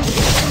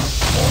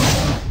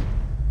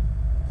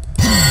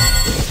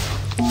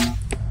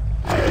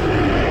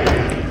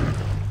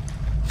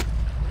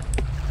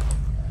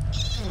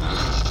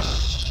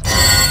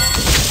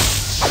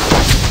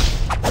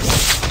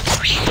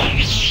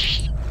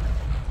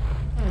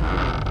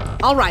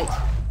 All right.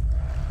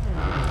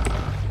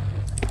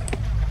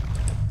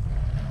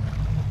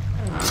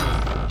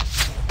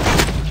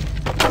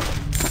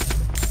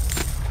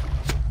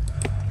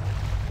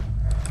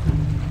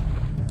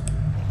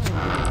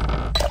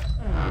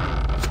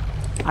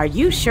 Are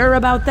you sure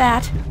about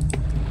that?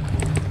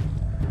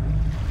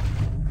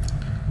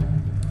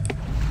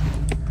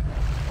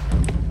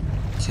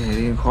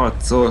 Gyerünk,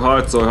 harcolj,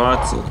 harcolj,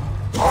 harcolj!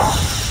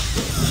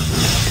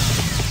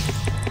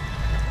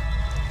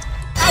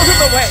 Out of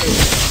the way!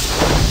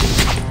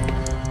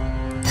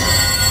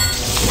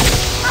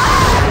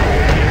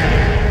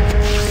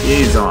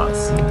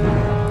 Jézus!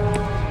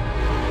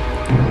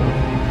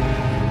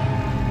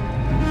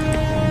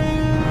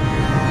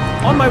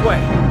 On my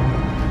way!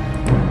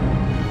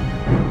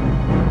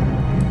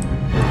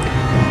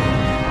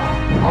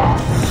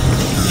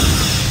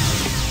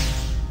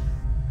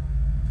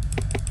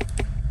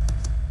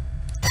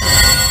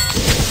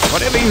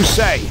 Whatever you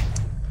say.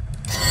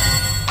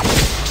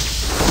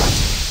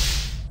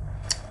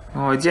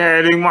 Oh,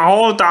 gyerünk már,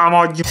 hol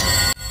támadjuk?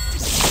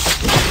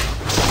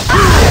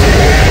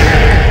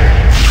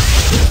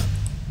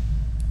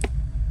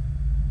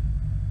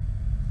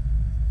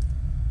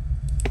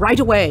 Right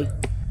away.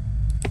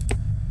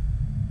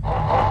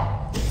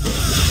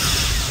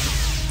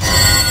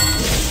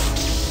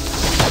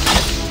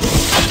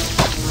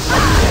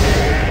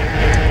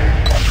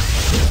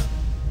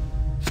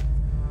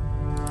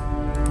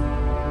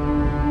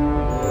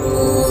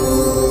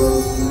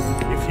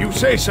 If you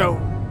say so.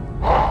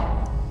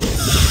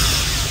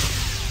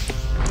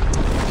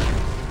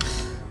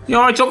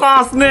 Jaj, csak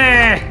azt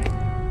ne!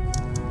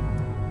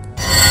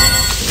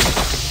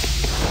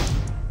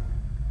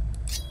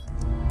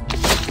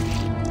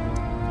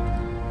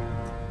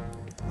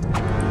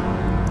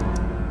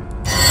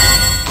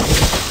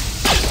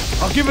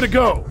 I'll give it a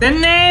go. De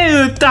ne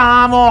őt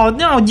támad!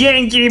 Ne a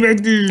gyengébe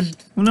küzd!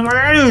 Hanem az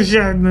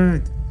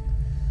erősebbet!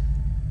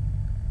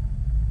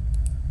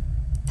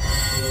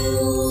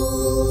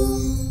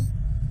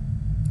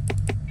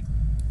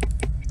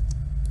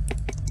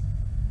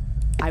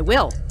 I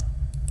will.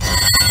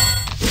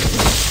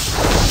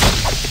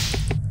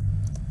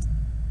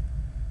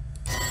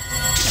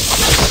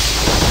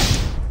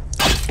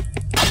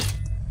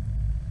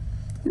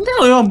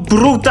 De olyan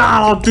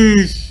brutál a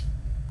tűz!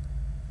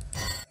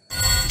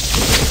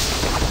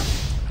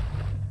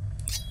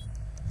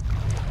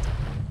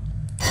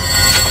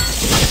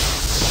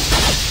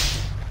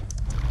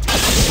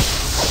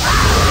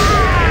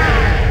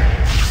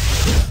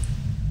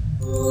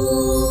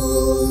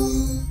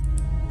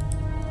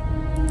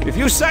 If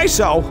you say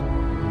so.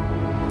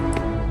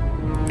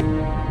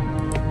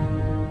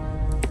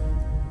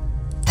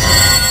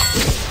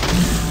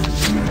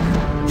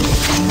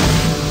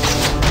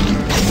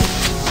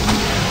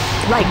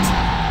 Right.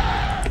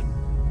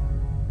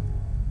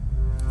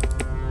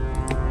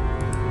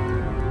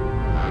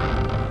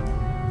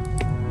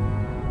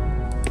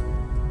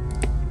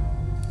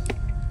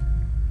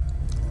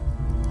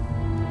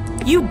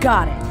 You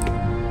got it.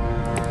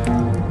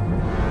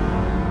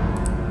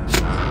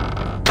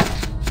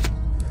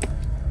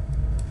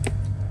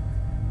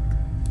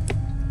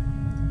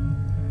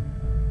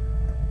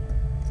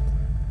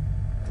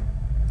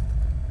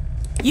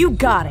 You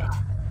got it.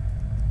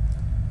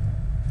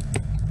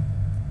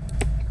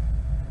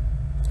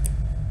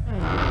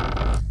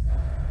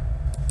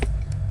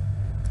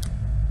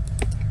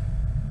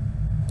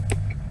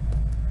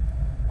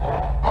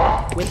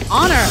 With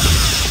honor.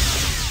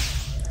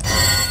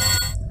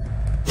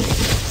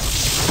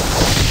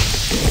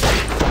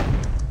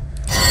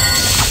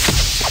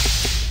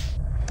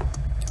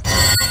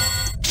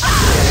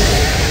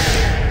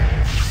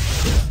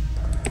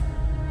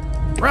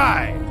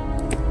 Right.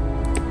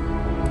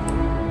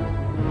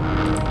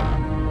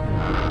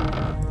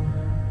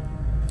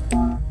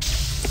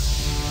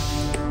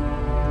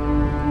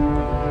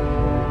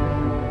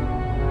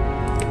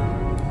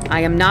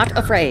 I am not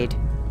afraid.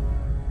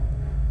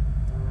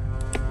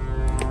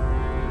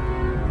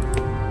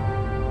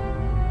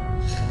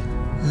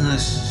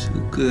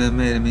 Lássuk,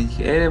 merre megyik?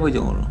 Erre vagy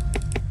arra?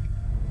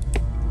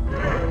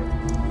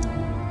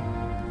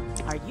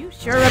 Are you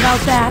sure about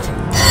that?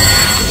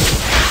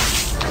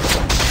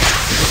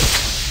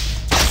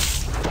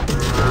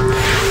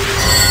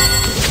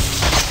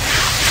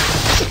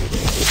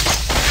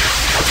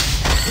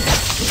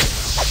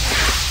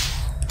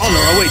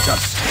 Honor awaits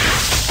us.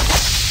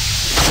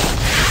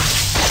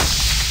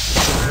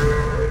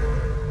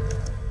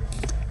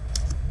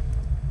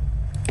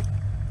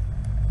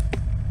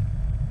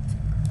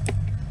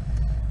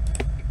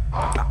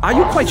 Are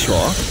you quite sure?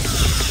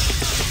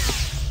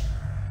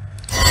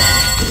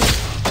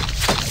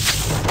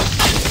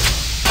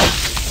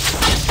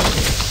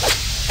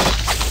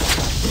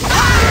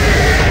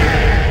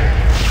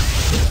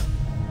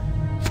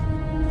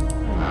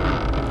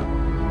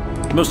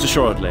 Most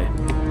assuredly.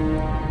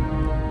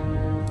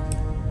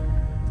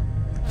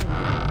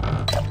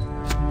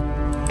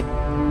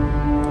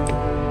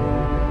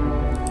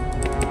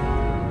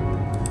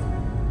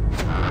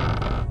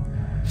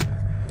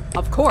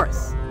 Of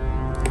course.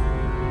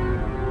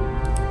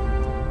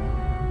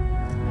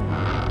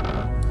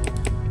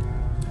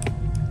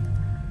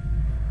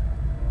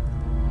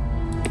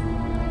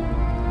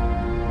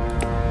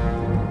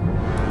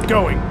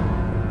 Going.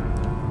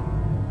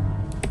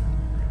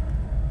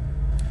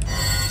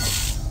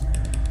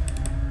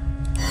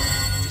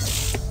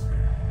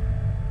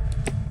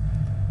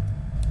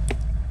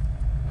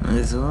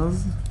 Ez az.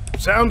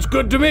 Sounds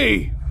good to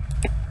me.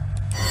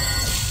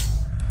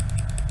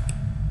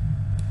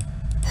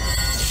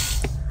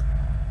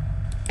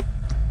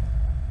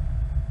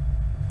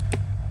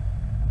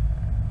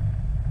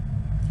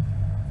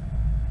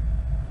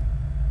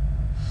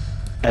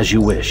 As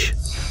you wish.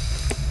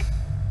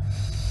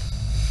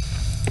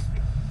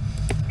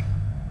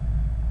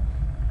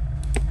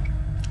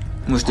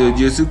 Most őt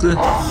győzzük le.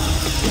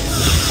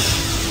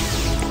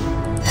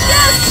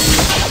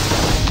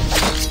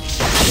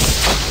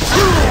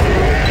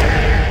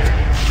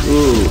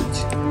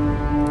 Úgy.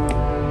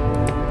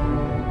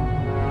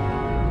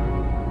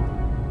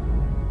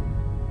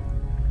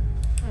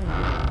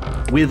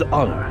 With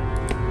honor.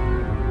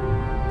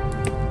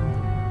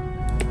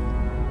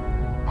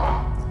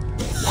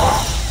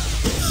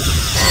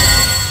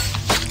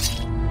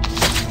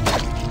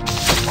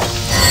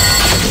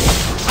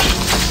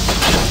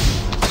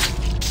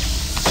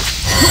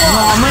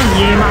 Na,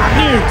 menjél már,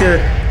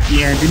 miért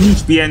pihenni?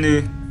 Nincs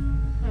pihenő.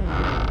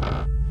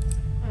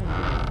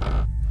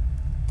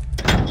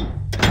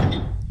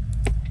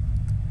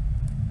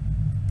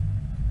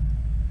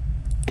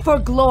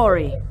 For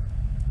glory.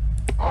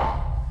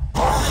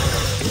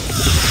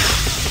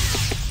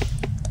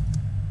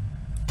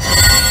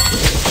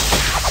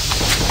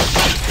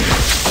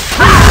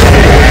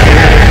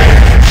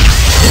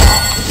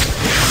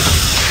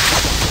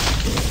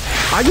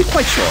 Are you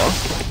quite sure?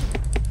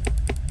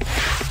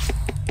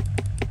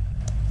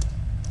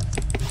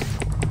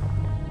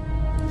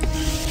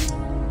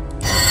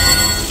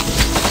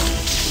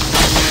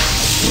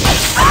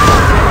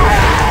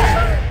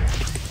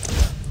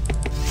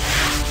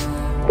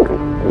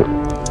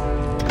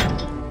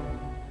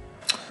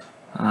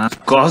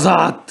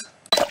 Kazat!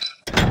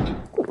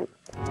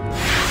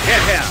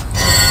 Here, here.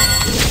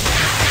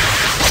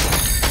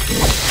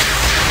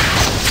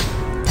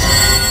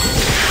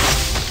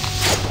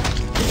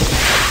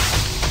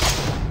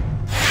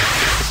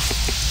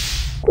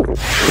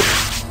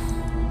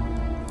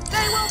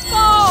 They will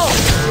fall!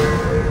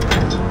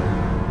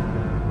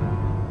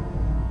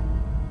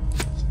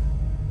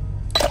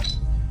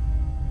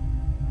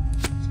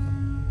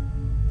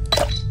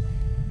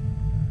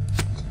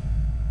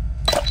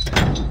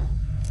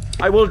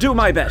 I will do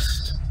my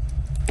best.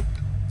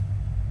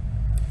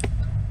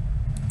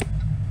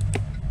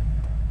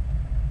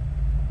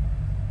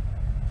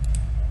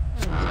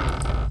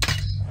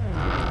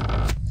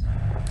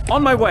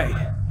 On my way.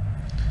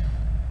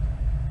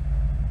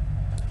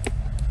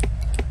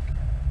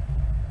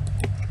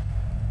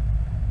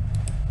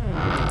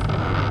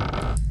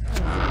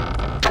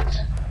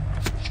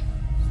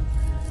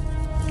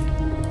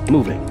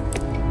 Moving.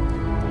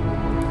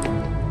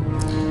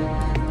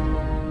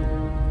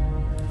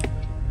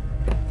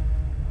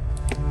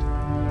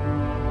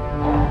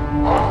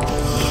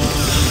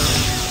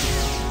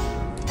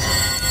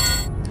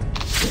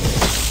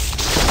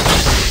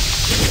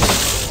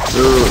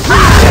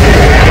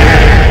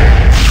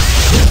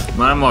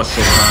 Már most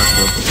sok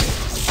hátra.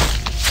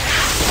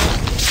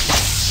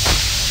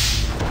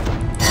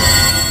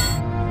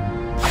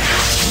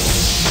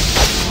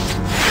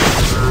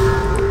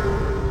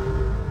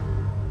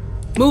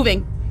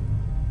 Moving.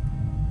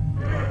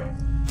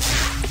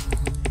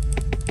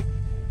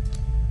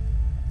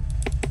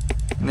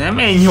 Nem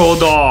menj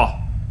oda!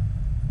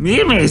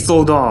 Miért mész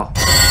oda?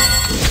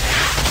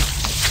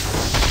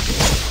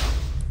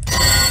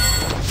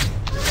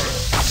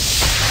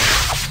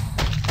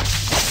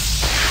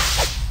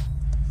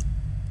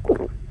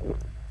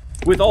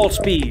 With all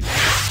speed.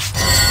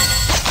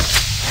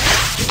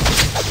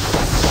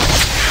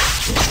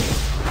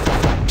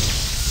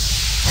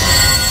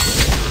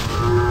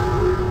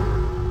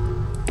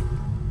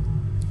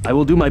 I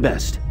will do my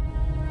best.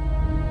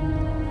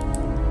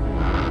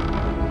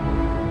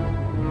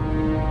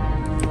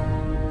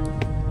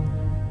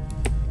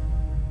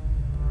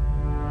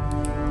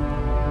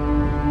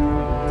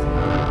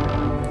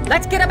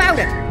 Let's get about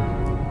it!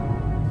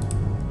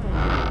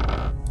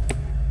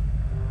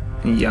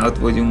 Mindjárt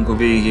vagyunk a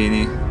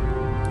végénél.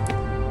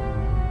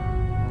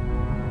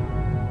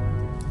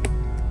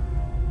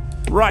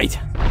 Right.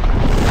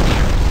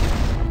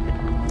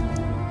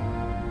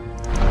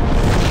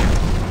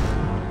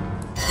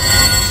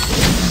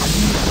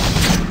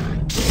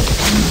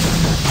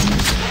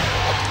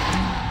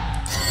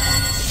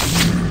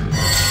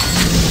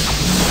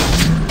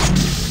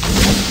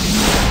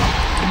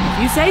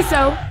 You say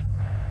so.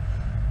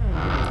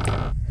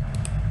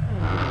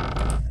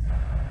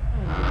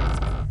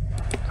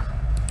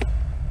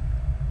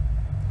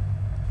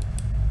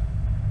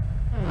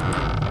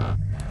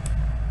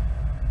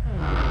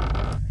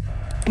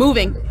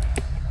 Moving.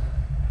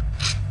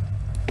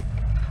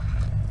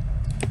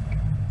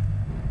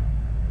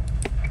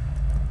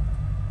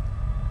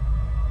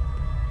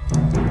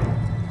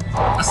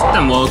 Azt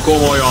nem van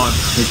komolyan,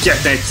 hogy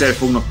ketten egyszer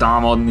fognak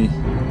támadni.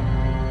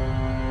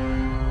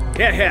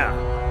 Here,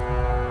 here.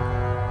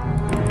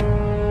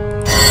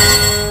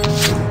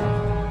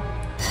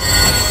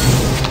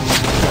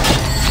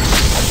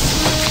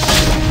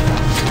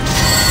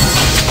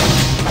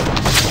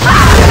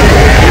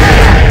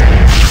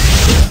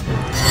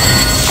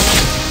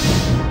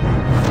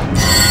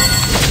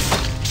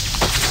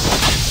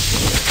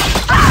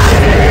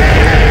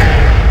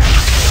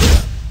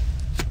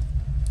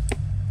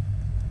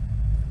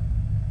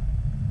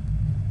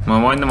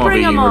 majdnem a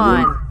végén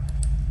vagyunk.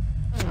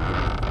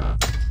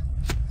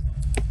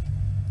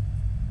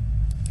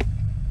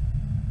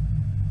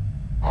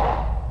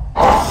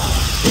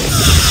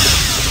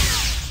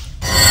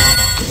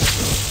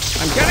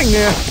 I'm getting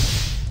there.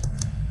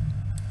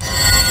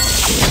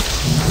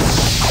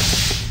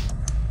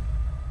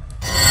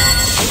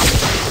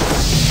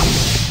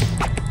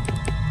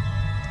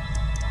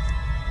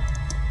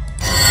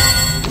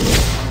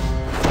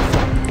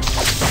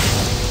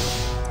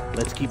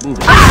 Let's keep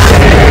moving.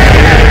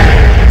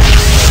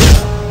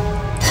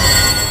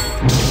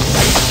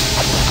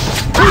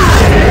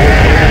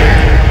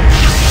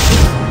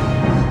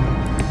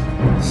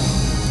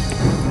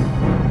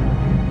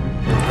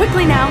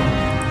 Quickly now.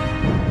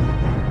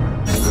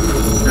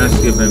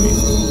 Másképpen mi?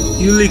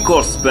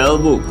 Illikor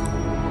spellbook?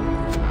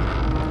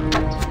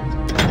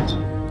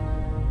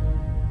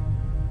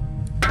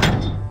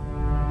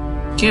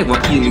 Kinek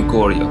van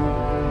illikorja?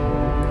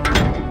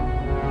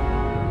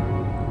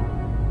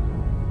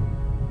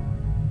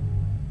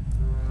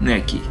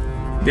 Neki.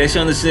 De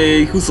sajnos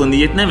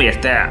 24-et nem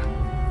érte el.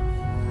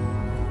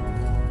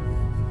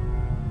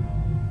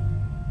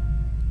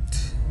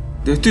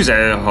 De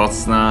tüzelő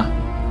használ.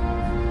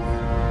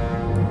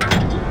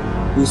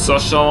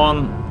 20-asa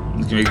van.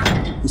 Neki még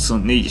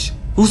 24-es.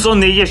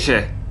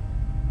 24-ese?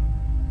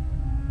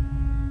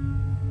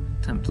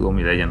 Nem tudom,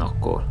 mi legyen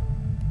akkor.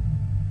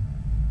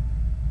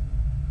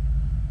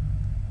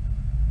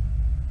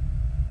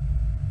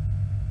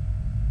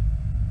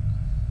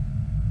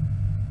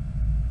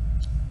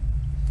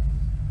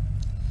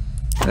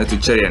 Lehet, hogy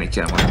cserélni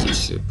kell majd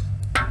később.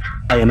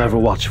 I am ever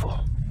watchful.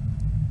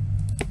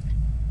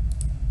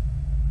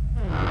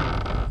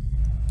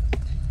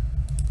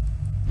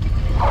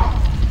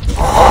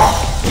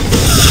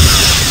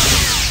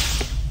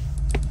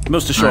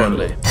 Most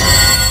assuredly.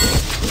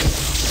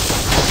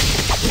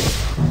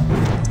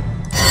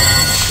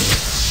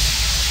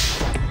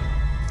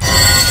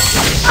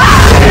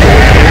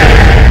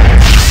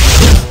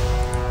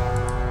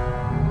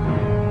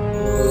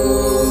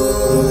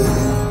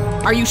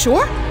 Are you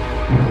sure?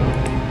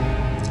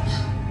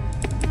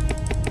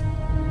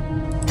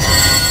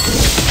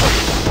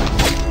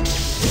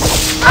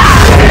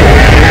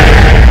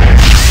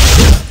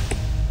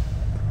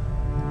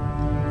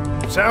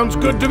 Sounds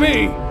good to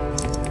me.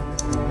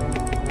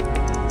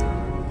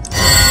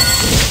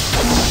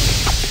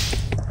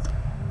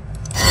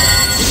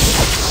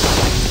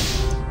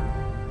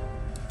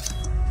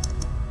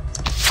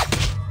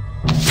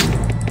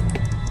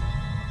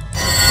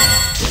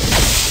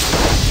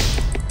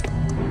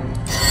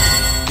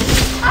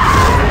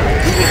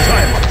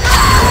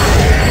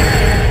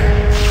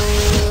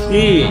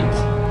 Így.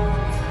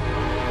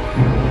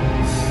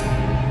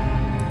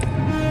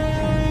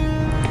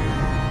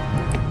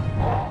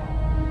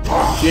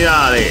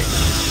 Csinálni.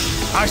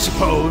 I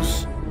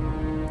suppose.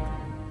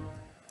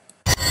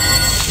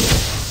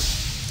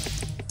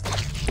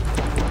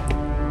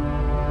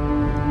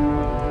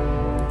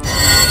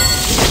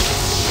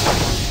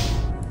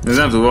 Ez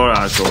nem tud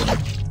varázsolni.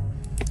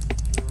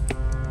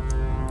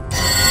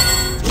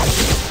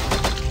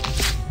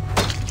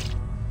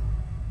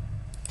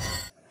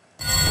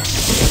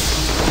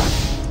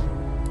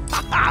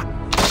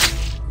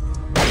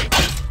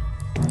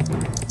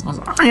 Az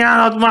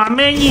anyálat már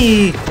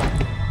mennyi?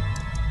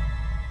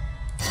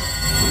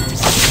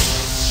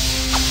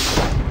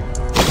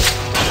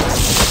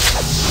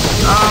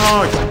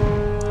 Ahogy!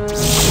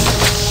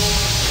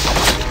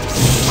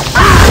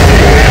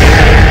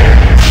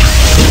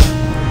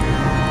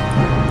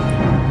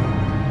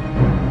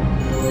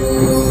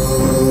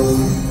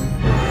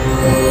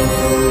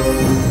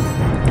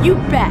 You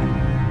bet.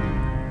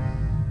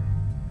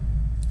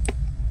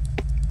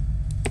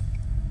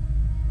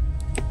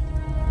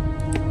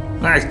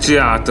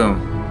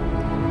 Megcsináltam.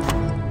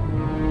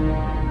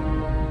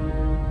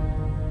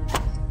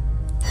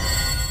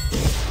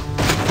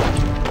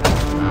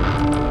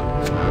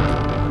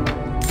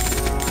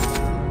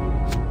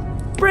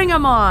 Bring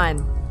 'em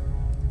on.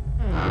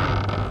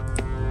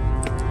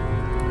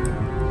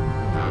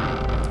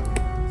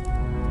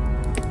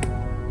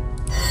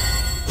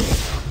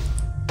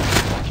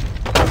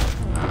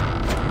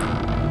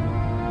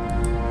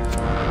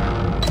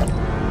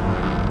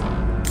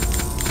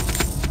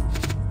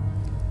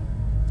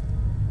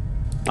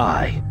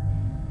 I.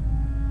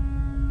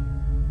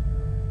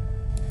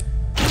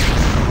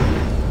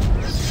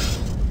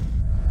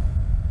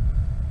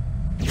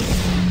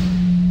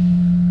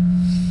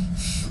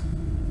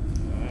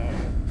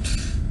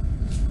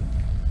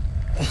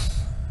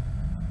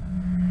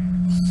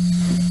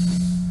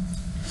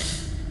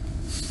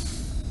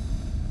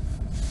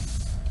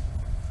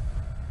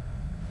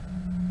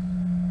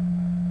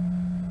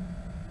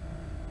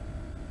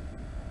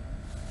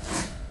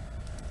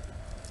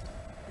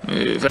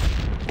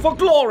 For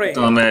glory!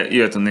 Talán mert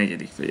jött a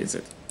 4.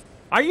 fejezet.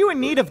 Are you in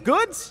need of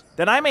goods?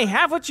 Then I may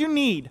have what you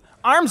need.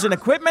 Arms and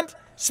equipment,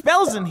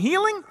 spells and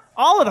healing,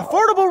 all at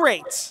affordable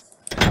rates.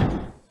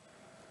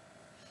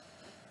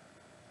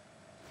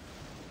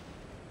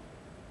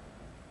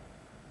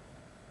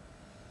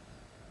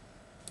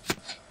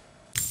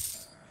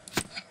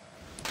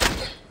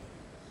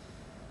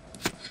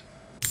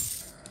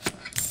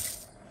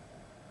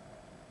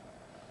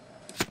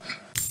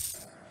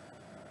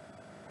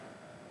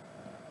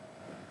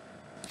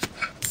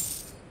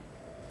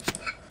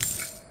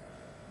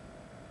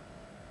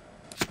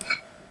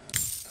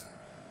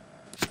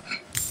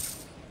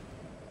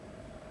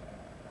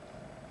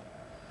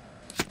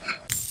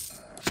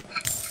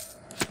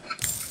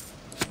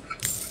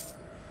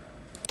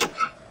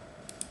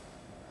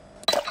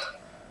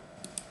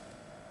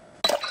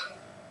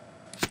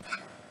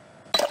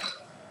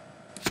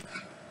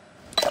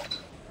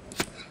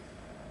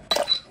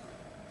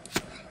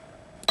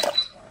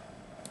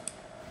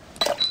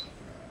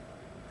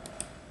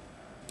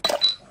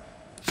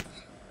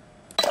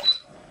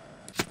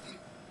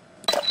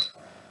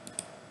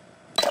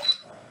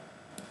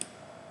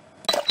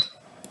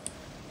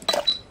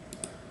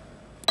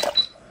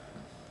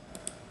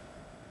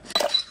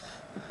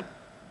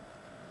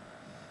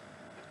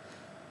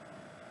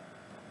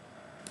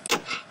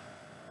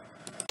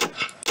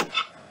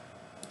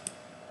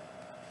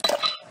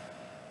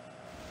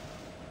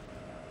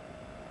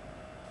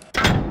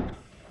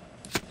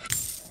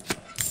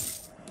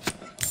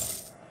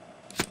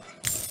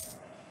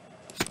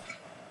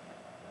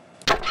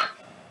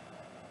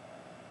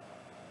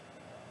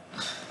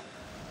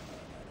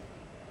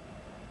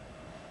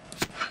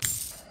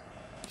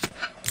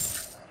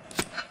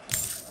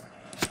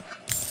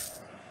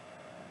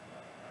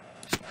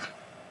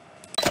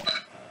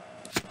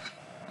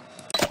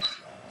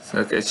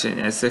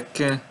 Szerkecsenye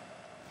ezekkel.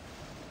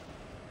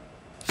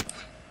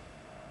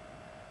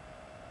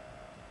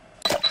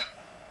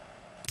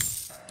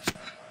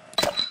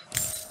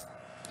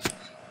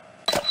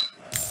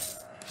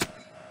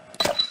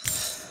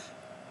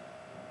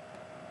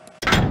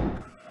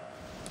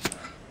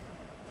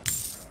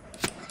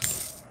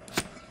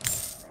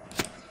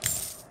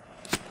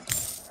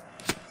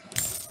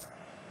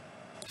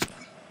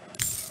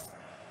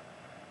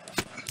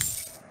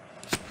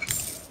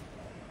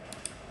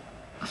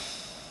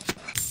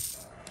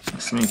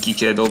 Ezt még ki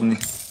kell dobni.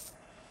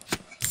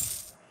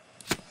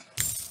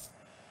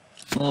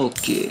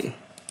 Oké.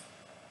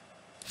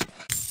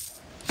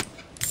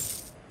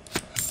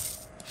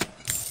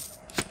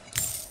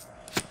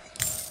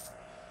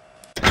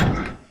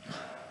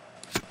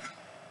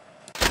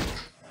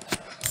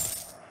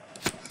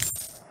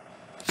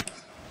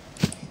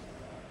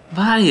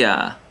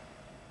 Várjál!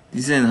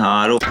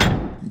 13.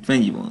 Itt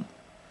mennyi van?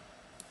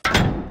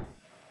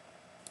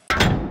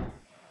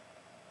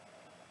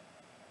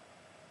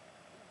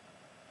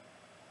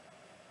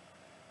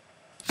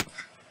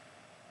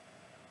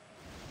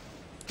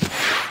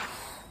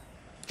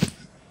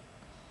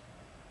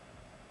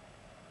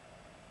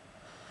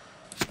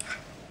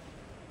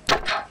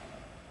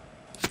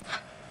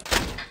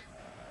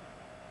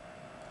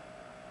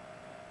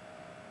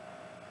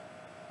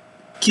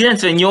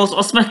 ...98,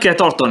 azt meg kell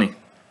tartani.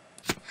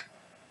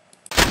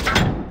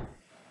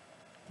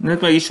 Ennek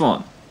meg is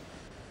van.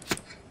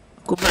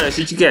 Akkor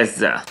belesítjük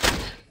ezzel.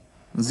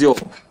 Az jó.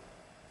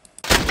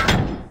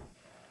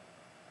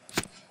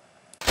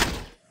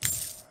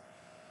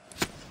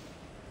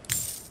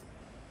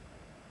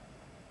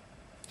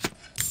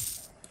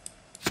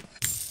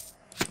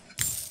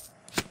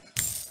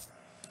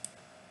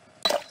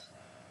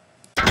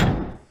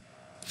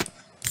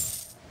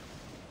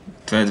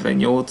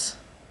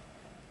 ...28.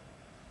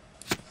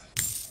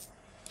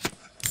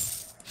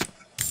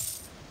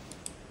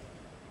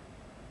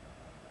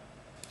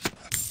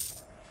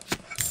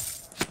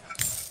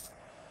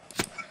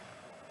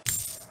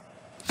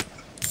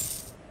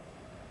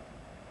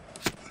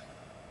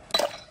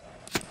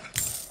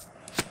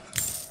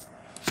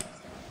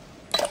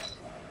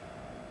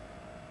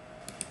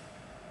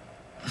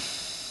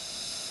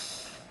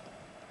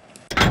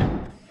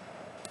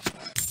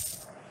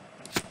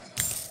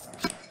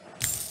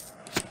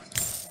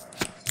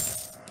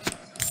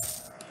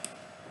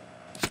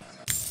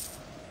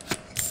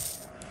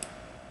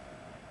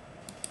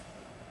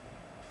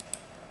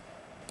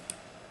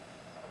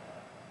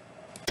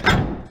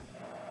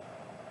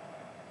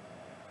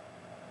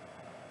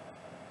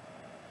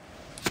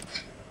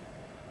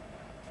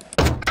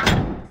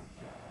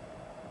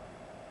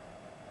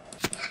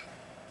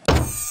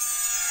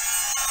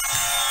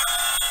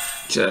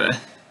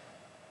 Csere.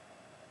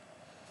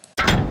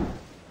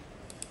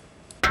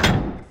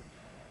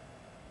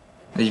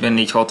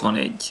 ...44,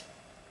 61.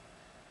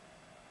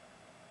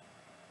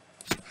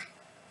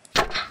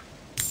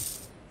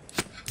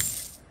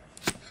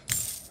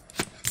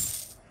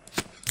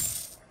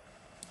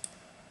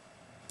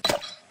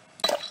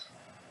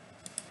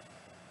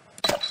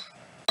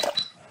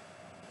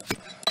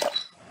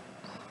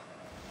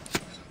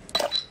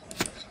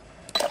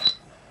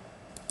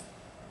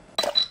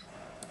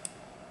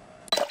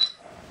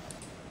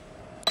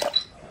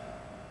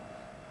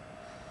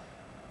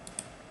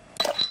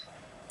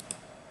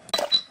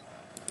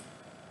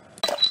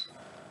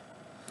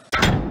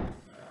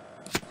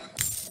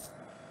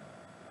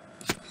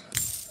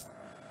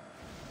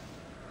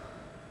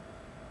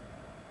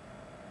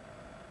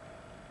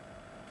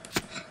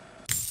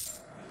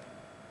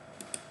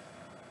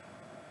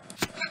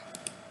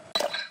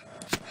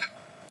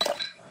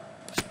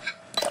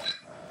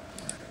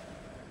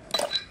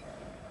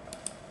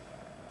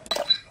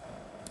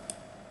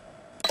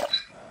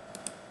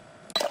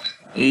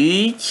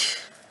 Így.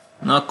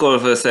 Na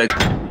akkor veszek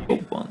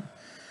jobban.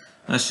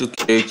 Lássuk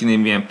ki,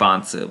 milyen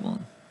páncél van.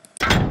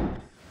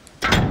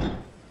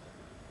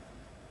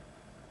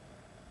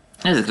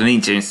 Ezekre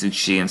nincsen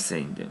szükségem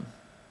szerintem.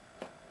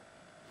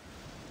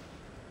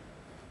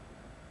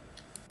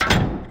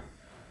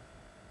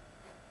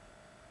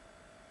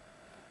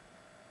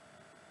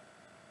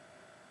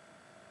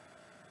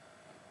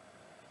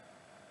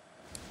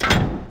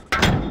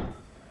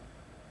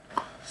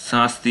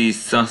 ...110,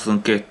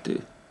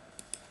 122.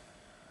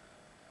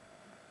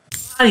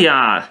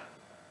 Várjál!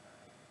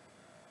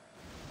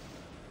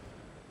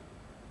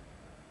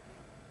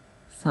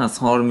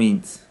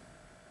 130.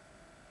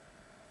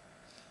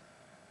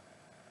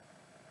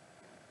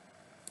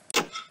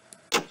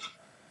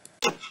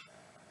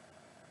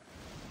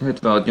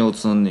 ...76,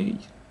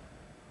 84.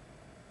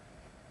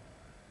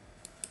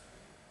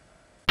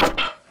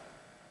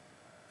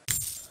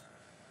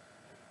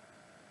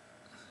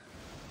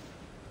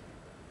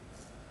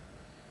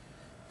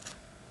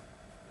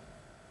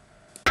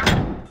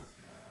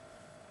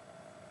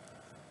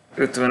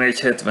 ...51,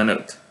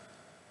 75.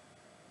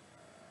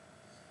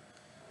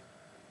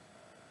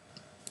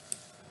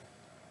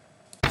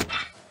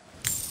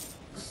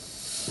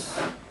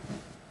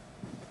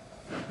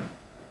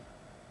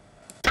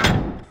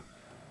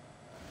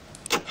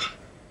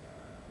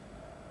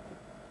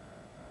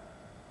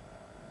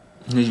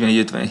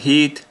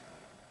 40-57.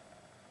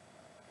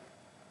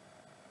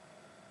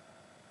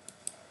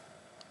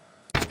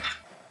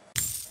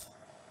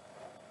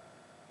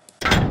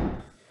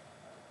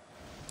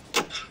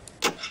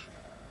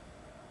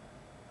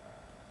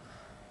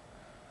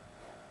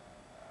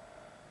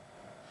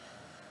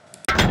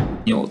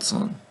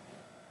 Nyolcvan.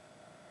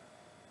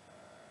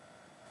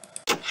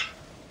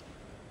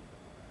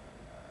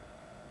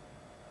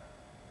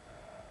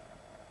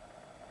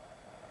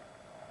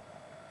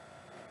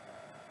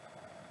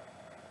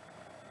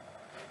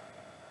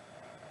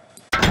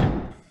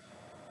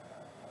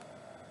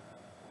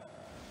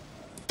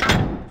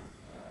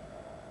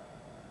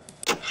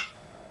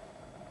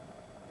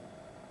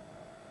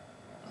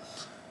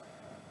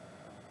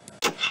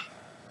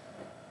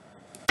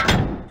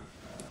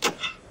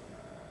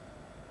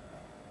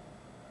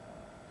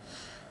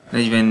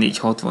 Negyvennégy,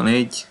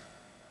 61.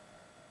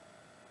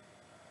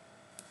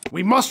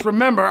 We must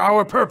remember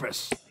our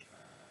purpose.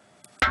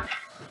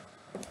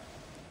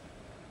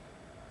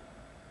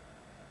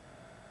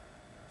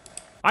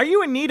 Are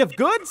you in need of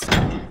goods?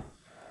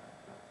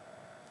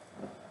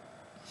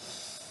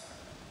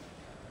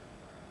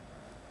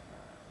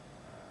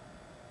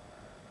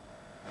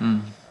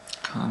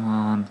 Come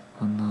on,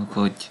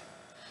 gondolkodj.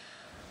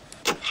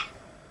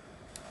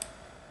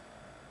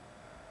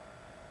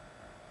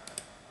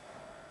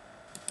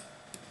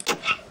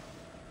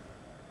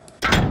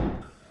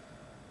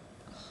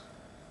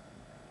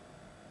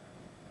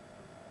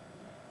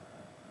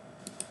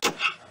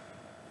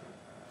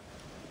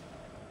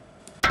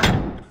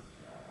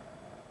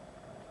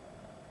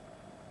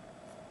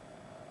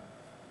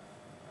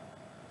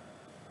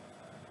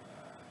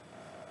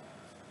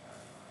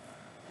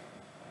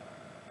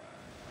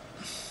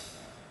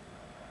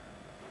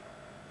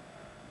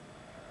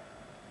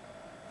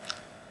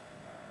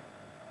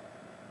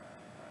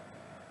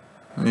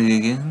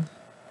 Igen.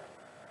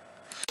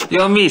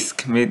 Ja,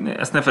 Misk,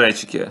 ezt ne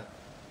felejtsük el.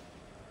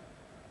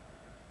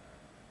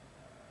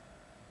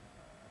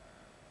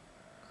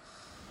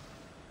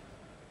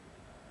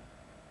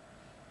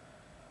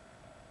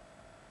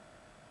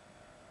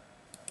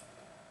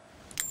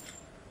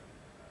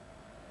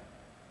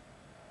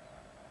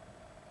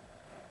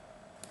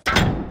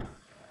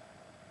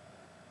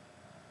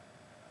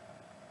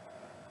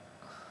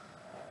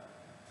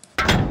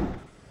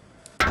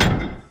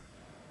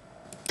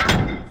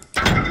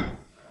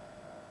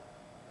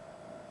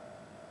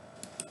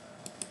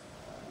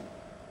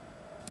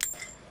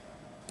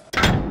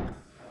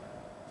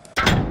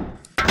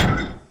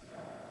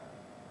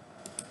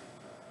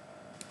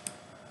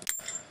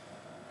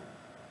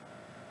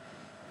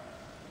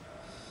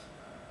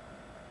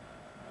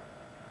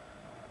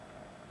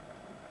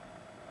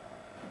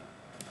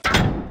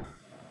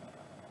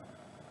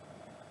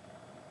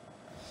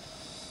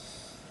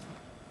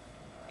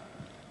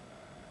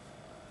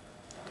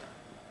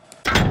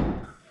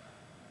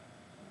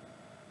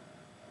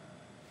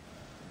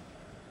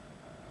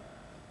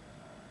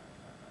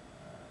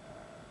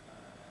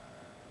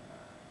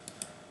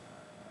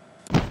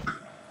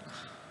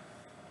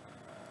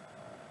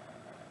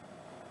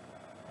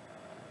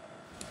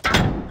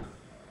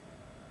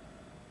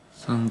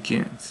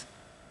 Sonkinc.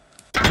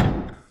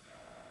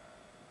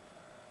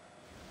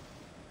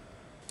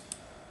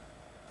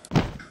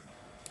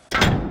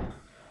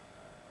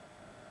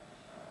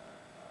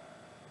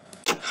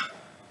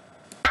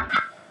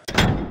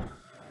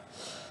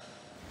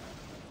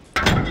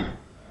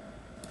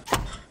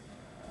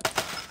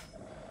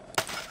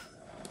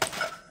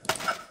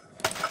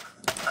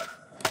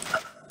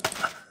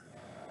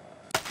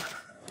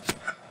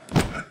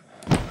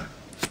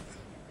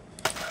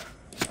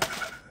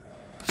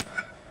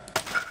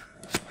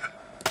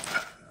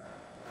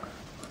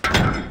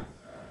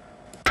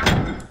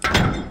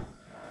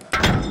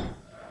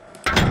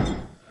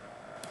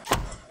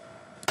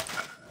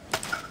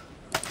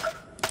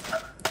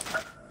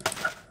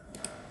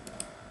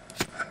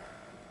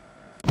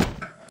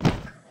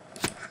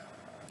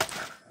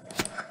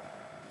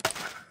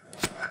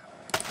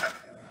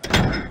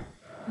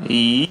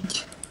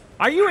 Így.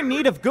 Are you in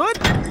need of good?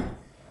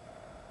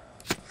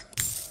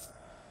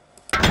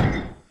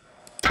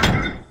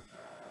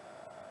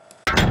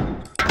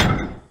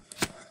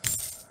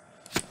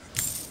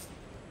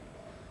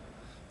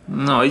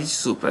 Na, így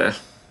szuper.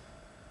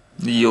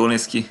 Jól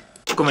néz ki.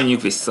 Akkor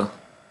menjünk vissza.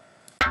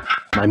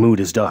 My mood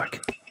is dark.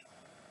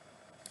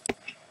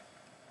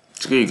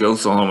 Csak ég a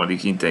 23.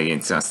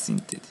 intelligenciás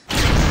szintét.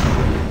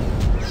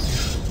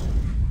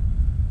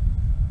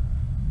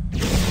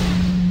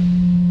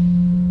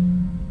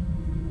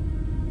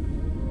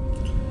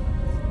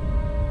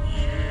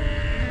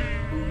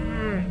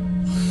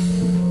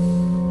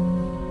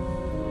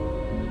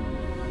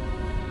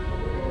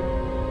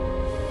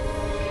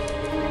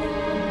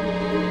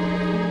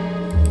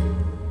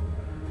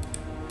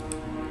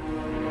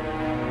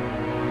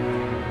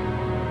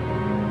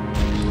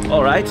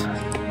 All right.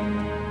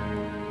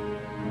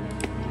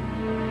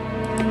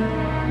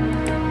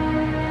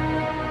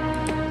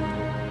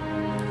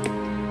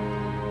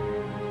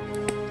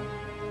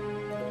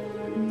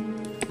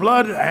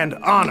 Blood and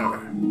honor.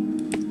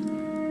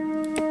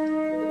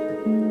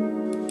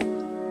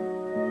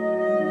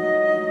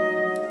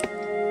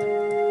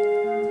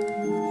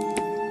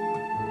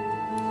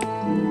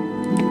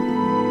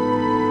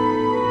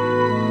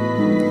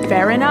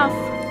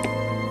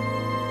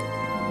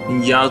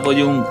 Mindjárt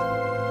vagyunk.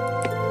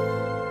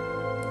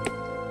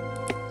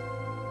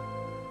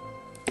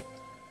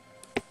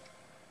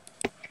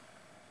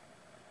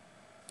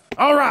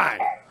 All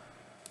right.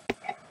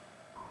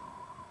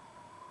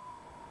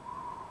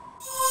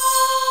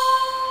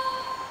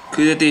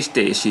 Küldetés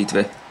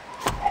teljesítve.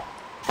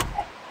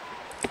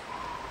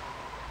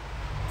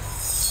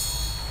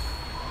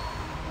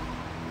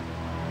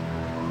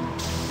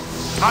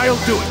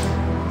 I'll do it.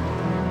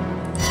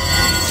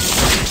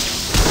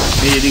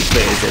 Negyedik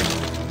fejezet.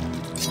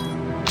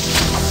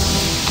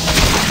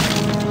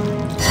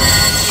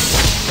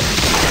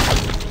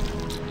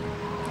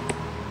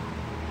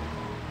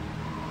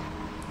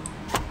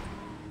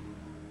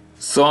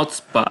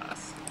 CSAPAT.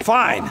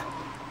 Fine.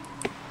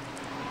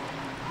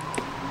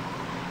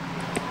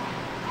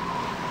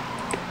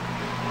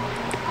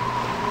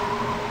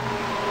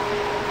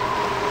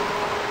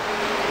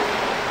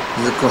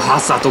 Ezek a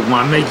hasszátok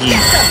már megint.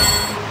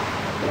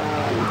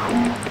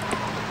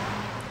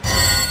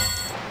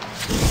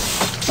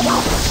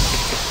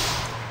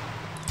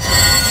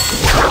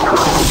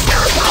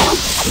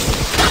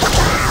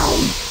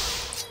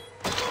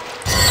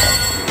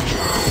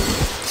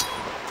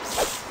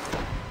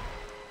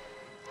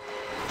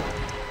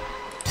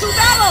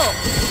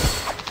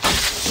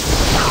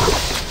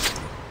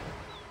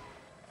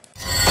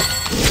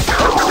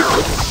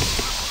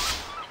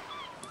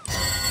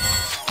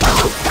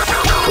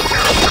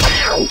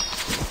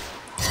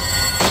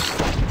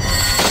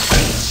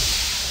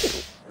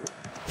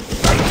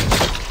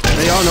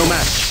 They are no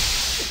match.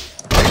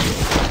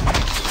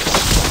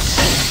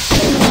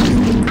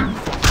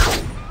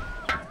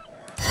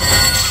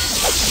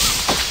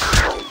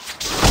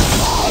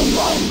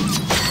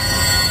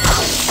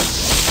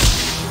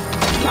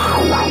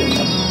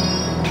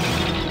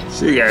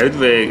 Sikerült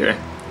végre.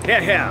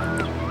 Yeah, yeah.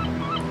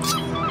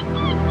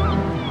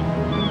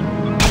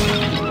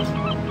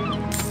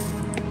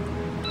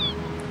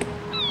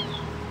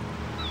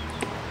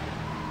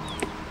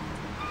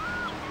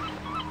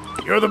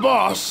 You're the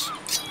boss.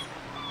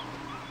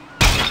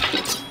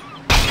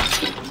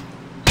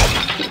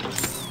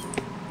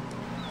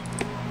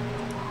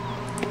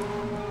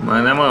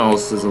 Már nem olyan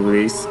hosszú ez a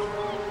rész.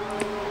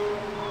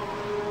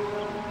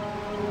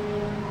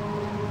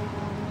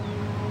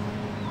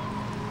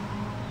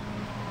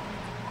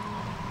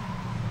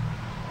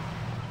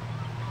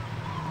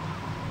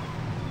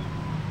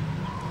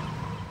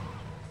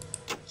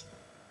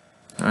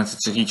 Hát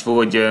csak így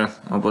fogadja,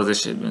 abban az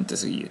esetben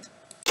teszek ilyet.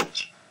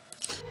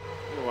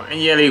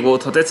 Ennyi elég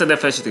volt, ha tetszett, ne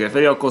felejtsétek el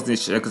feliratkozni,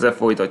 és legközelebb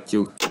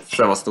folytatjuk.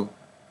 Szevasztok!